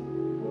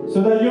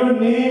 so that your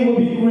name will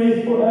be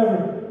great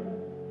forever.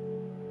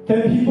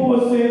 Then people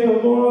will say, the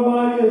Lord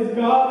Almighty is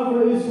God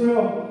over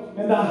Israel,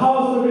 and the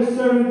house of your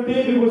servant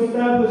David was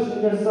established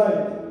in your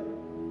sight.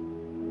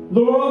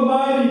 Lord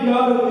Almighty,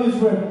 God of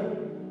Israel,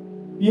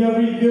 you have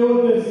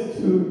revealed this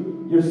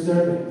to your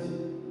servant,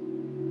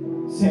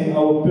 saying, I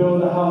will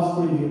build a house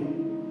for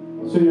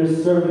you. So your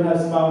servant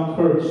has found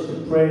courage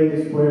to pray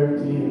this prayer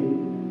to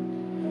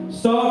you.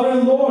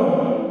 Sovereign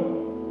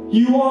Lord,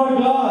 you are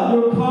God.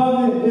 Your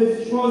covenant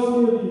is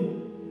trustworthy,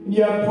 and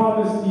you have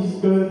promised these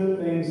good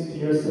things to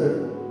your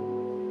servant.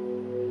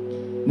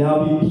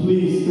 Now be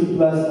pleased to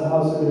bless the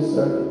house of your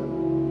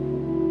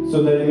servant,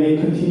 so that it may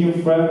continue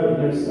forever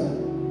in your sight.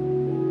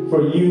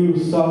 For you,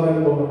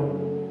 Sovereign Lord,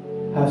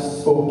 have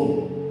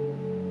spoken,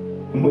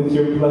 and with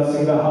your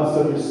blessing the house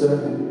of your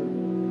servant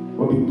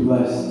will be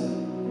blessed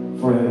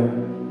forever.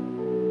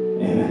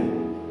 Amen.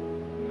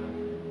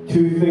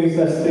 Two things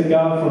that stick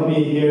out for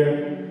me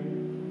here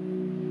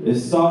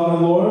is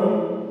Sovereign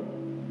Lord,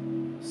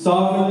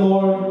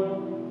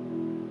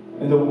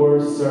 and the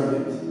word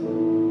servant.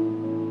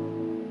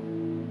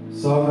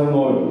 Sovereign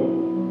Lord,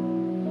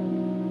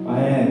 I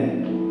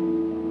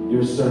am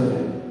your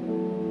servant,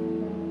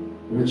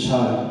 your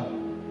child.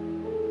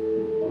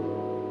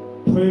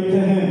 Pray to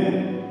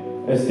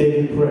him as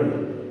David prayed.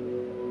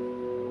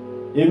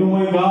 Even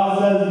when God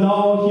says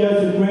no, he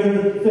has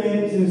greater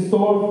things in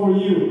store for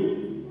you.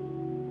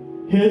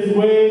 His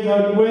ways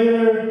are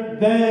greater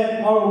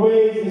than our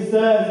ways, it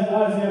says in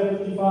Isaiah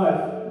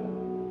 55.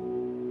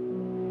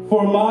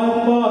 For my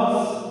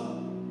thoughts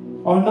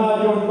are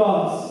not your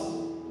thoughts,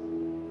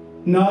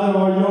 neither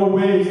are your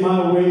ways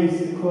my ways,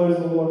 declares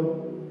the Lord.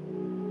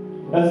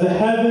 As the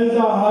heavens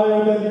are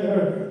higher than the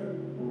earth,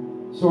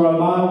 so are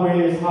my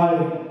ways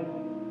higher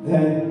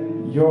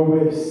than your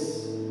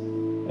ways,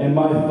 and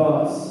my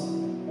thoughts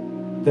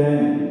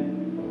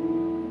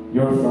than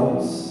your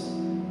thoughts.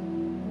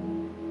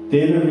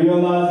 David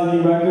realized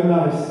and he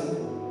recognized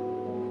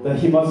that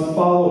he must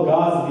follow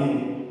God's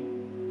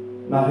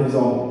leading, not his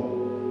own.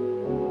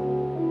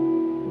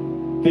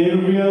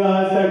 David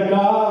realized that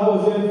God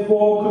was in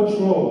full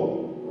control.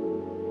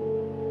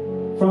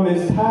 From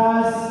his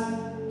past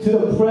to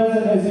the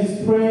present as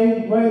he's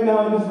praying right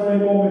now in this very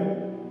moment,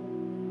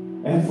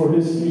 and for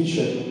his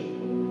future.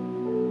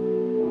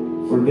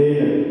 For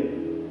David,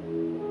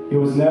 it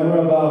was never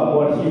about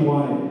what he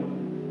wanted,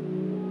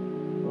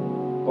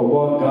 but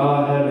what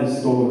God had in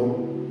store,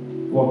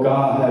 what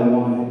God had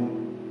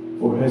wanted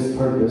for his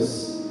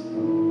purpose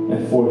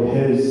and for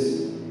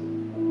his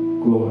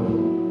glory.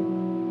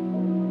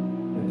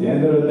 At the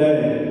end of the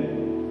day,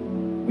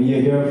 when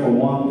you're here for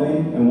one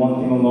thing and one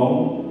thing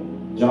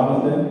alone,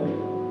 Jonathan,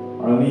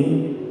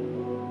 Arlene,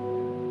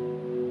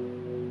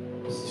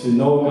 is to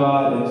know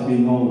God and to be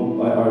known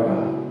by our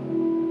God.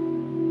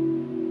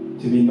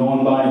 To be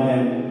known by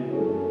him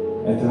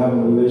and to have a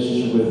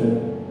relationship with him.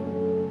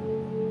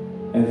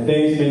 And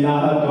things may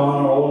not have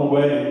gone our own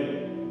way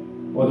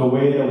or the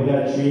way that we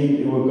had dreamed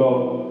it would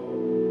go.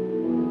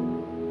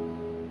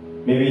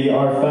 Maybe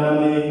our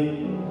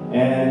family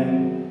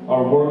and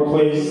our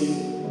workplace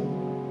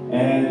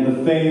and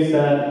the things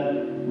that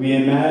we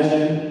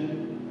imagine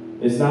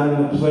is not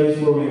in the place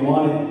where we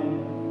want it.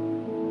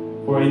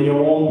 Or in your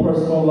own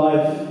personal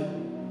life,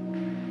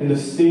 in the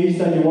stage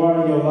that you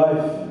are in your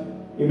life,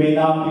 it may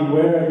not be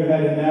where you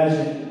had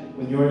imagined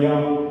when you were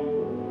young.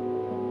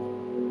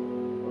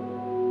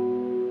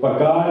 But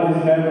God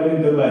is never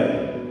in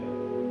delay.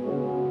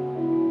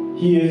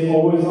 He is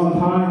always on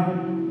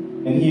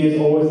time, and he is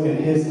always in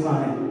his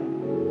time.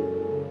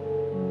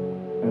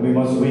 And we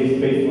must wait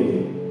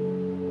faithfully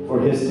for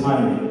his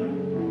timing,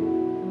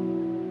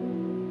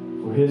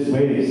 for his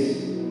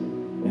ways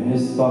and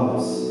his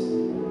thoughts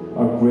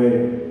are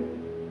greater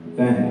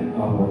than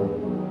our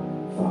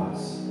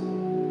thoughts.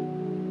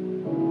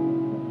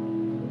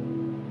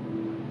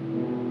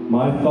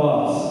 My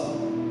thoughts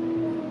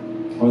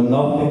are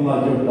nothing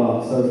like your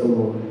thoughts, says the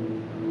Lord.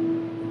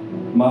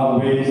 My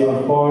ways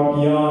are far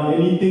beyond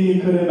anything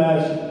you could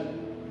imagine.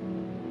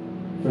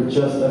 For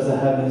just as the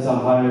heavens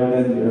are higher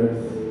than the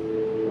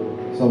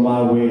earth, so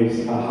my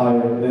ways are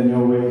higher than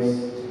your ways,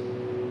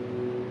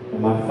 and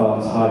my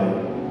thoughts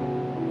higher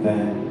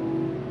than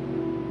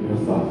your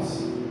thoughts.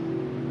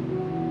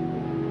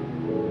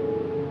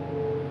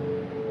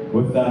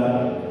 With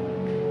that,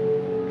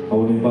 I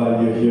would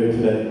invite you here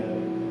today.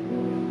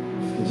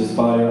 You just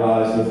bow your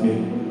eyes with me.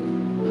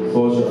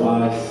 Close your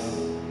eyes.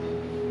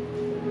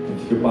 If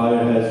you could bow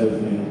your heads with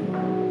me.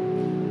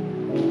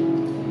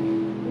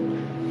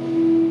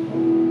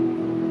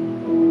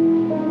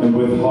 And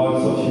with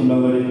hearts of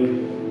humility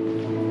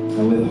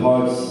and with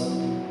hearts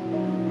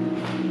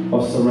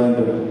of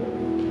surrender.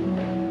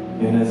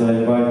 And as I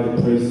invite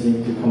the praise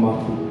team to come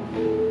up,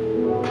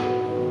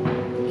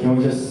 can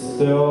we just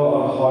still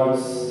our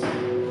hearts,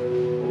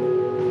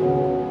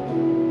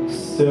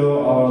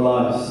 still our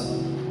lives?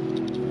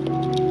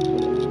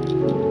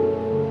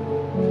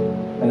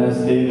 And as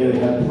David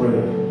had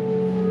prayed,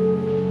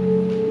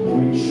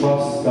 we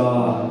trust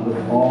God with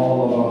all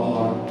of our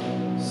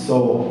heart,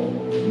 soul,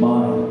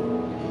 mind,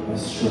 and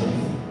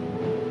strength.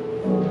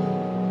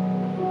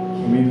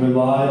 Can we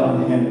rely on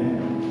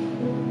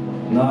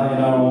him, not in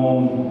our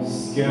own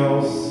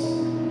skills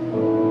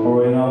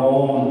or in our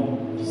own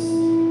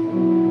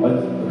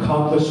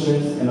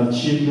accomplishments and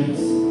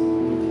achievements,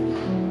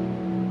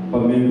 but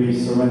may we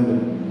surrender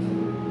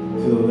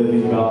to the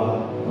living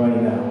God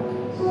right now,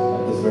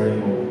 at this very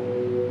moment.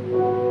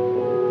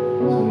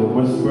 So in the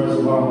whispers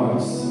of our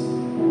hearts,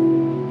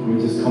 can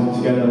we just come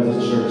together as a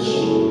church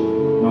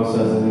and also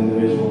as an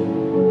individual?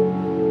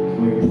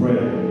 Can we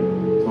pray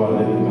to our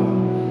living God?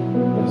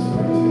 Let us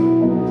pray together.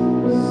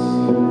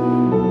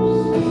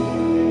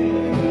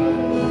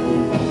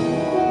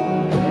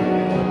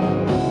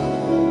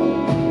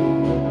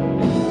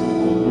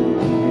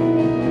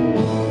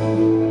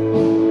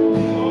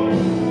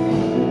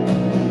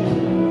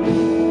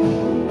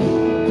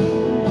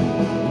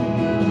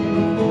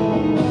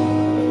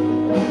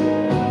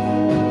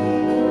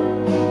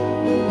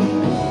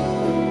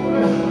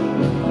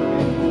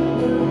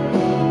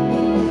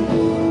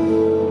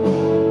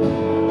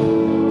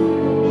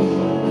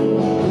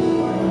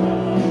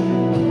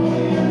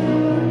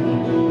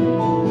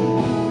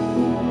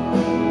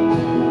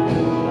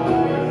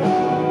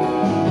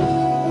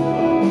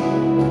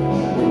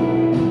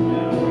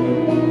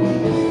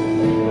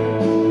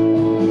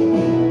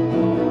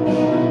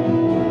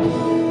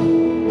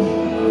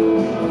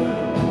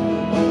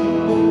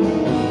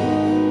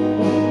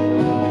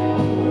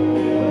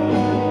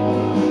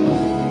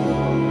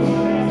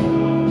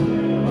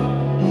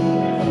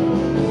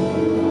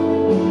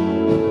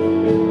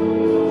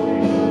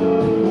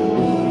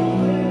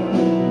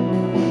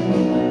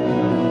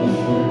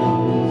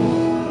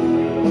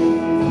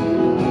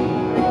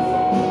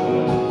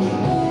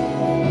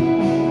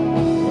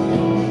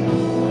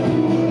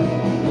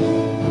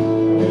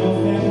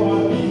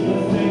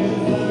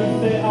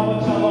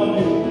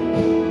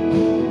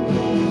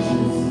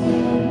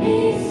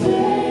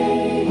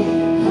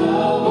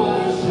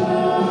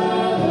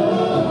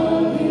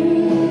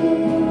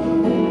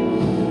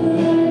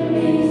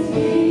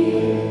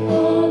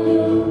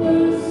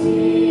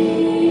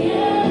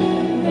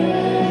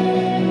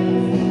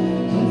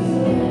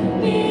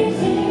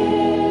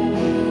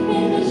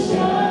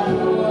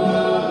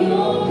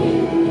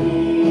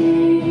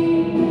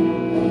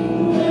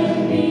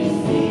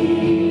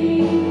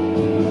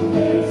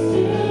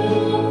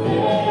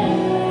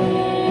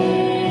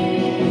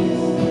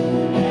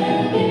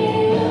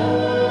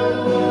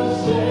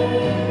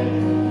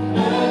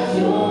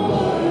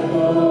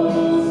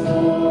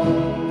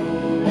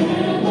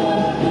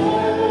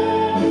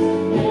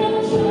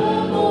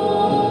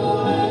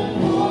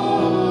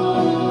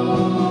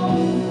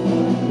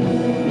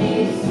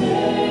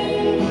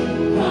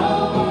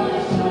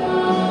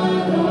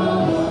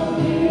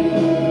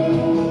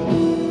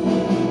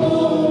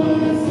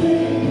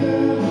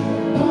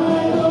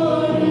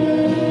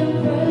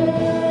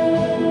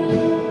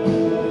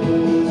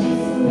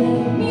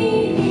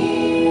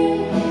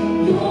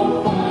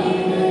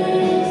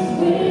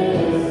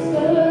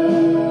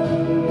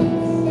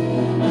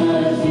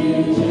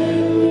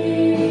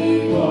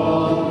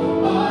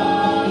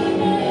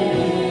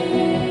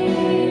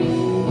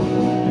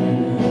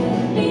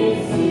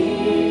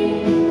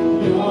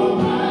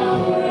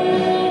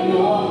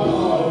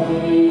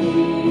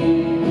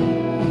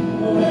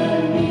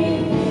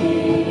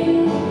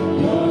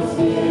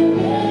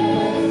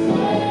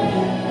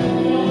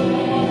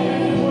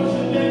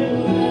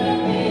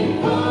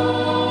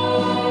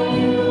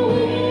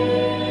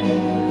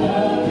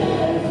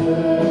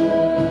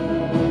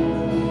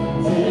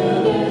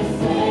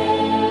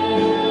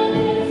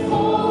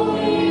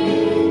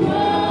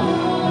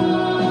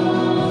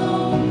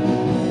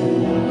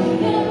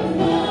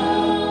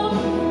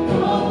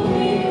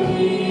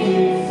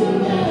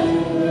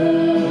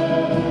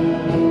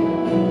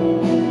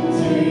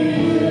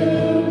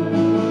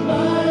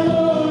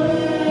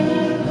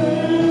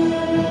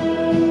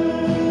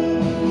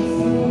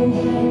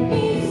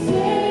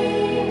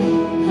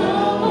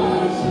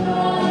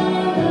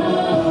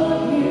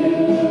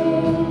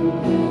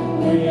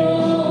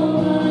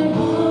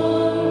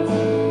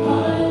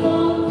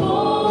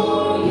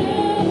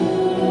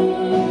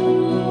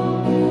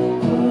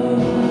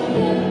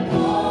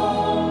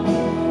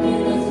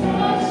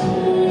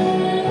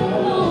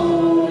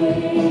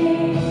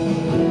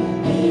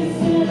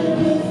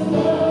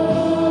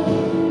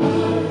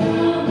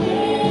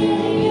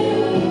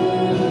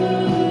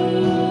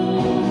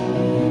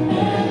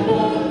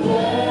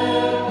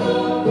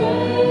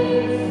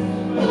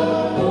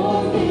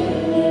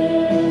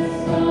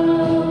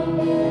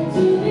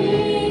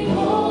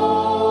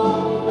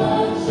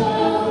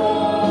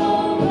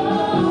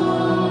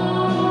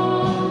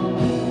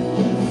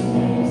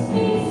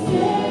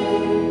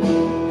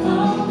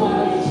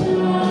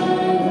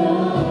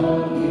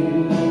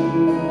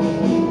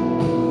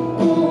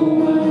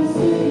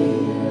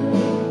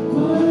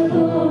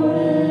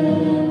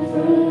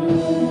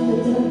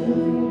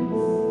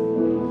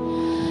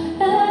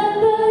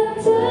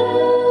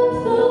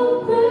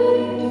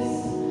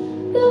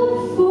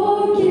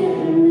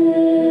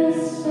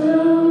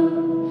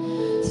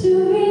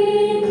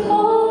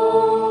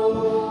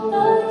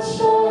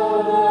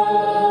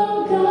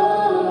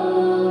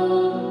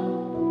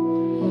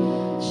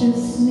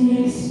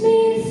 makes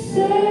me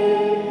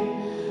say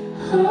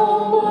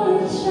how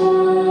much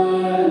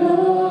I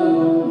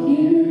love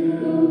you.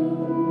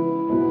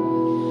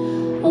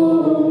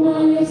 Oh,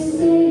 my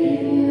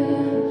Savior,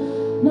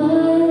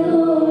 my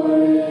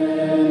Lord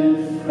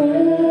and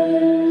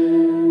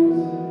friend.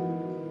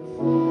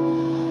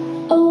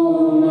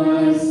 Oh,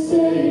 my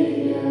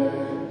Savior,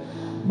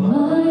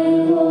 my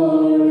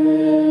Lord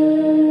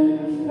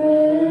and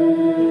friend.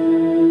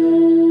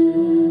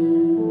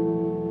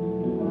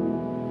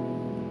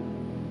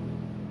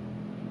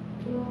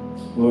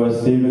 Lord,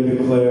 as David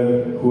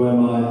declared, who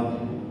am I?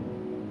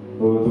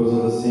 Lord, those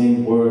are the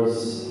same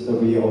words that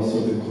we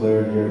also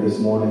declared here this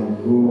morning.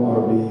 Who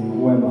are we?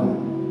 Who am I?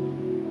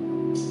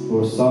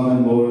 Lord,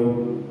 sovereign Lord,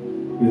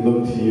 we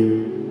look to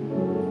you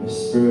in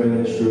spirit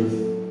and in truth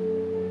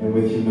and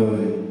with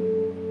humility.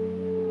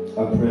 I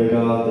pray,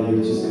 God, that you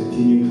would just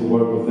continue to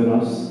work within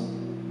us,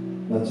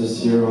 not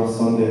just here on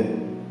Sunday,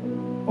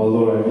 but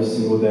Lord, every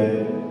single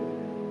day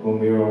when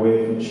we are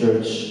away from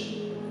church,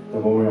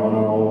 that when we're on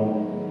our own,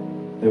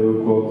 that we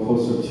would grow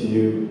closer to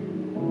you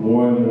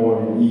more and more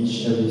in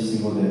every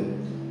single day.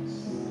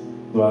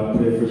 Lord, I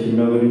pray for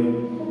humility.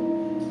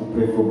 I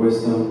pray for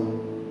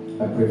wisdom.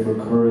 I pray for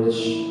courage.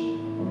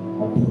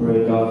 I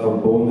pray, God, for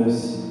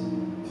boldness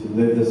to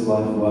live this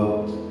life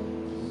well.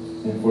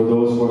 And for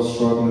those who are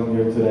struggling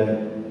here today,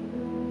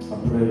 I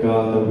pray,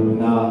 God, that we will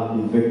not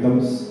be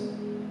victims,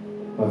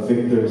 but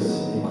victors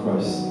in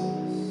Christ.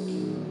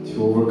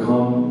 To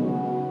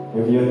overcome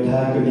every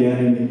attack of the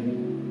enemy,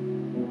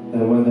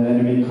 that when the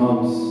enemy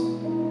comes,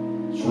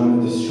 trying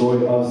to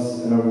destroy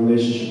us and our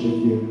relationship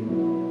with you,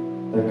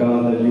 that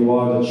God, that you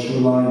are the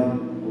true lion,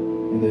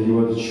 and that you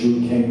are the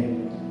true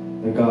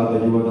king, that God,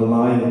 that you are the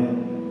lion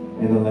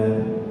and the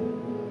lamb,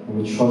 and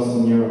we trust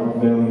in your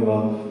unfailing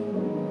love.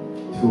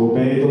 To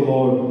obey the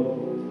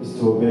Lord is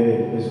to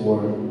obey his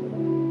word.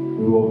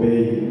 We will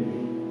obey you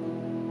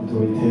until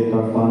we take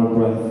our final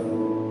breath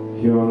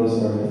here on this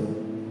earth.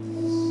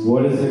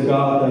 What is it,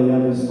 God, that you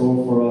have in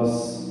store for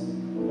us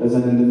as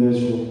an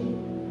individual?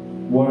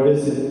 What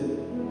is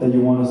it that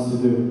you want us to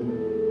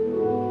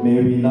do?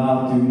 May we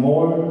not do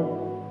more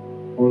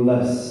or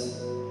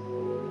less.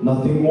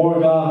 Nothing more,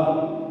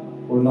 God,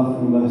 or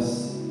nothing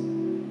less.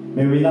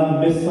 May we not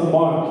miss the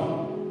mark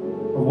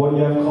of what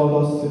you have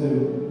called us to do.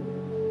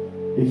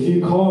 If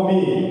you call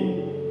me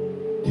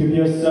to be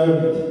a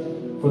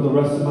servant for the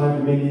rest of my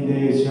remaining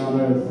days here on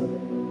earth,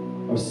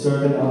 a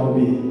servant I will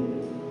be.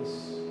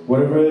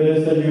 Whatever it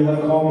is that you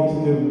have called me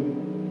to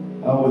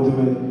do, I will do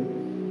it,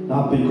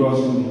 not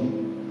begrudgingly,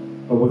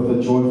 but with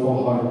a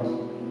joyful heart,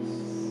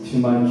 to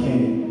my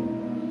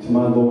King, to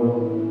my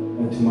Lord,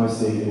 and to my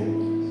Savior.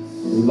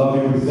 We love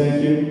you, we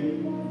thank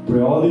you.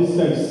 Pray all these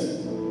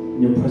things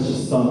in your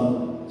precious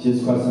Son,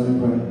 Jesus Christ,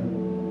 and we pray.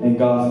 And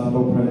God's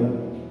people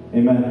pray.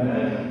 Amen.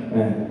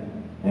 Amen.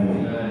 Amen.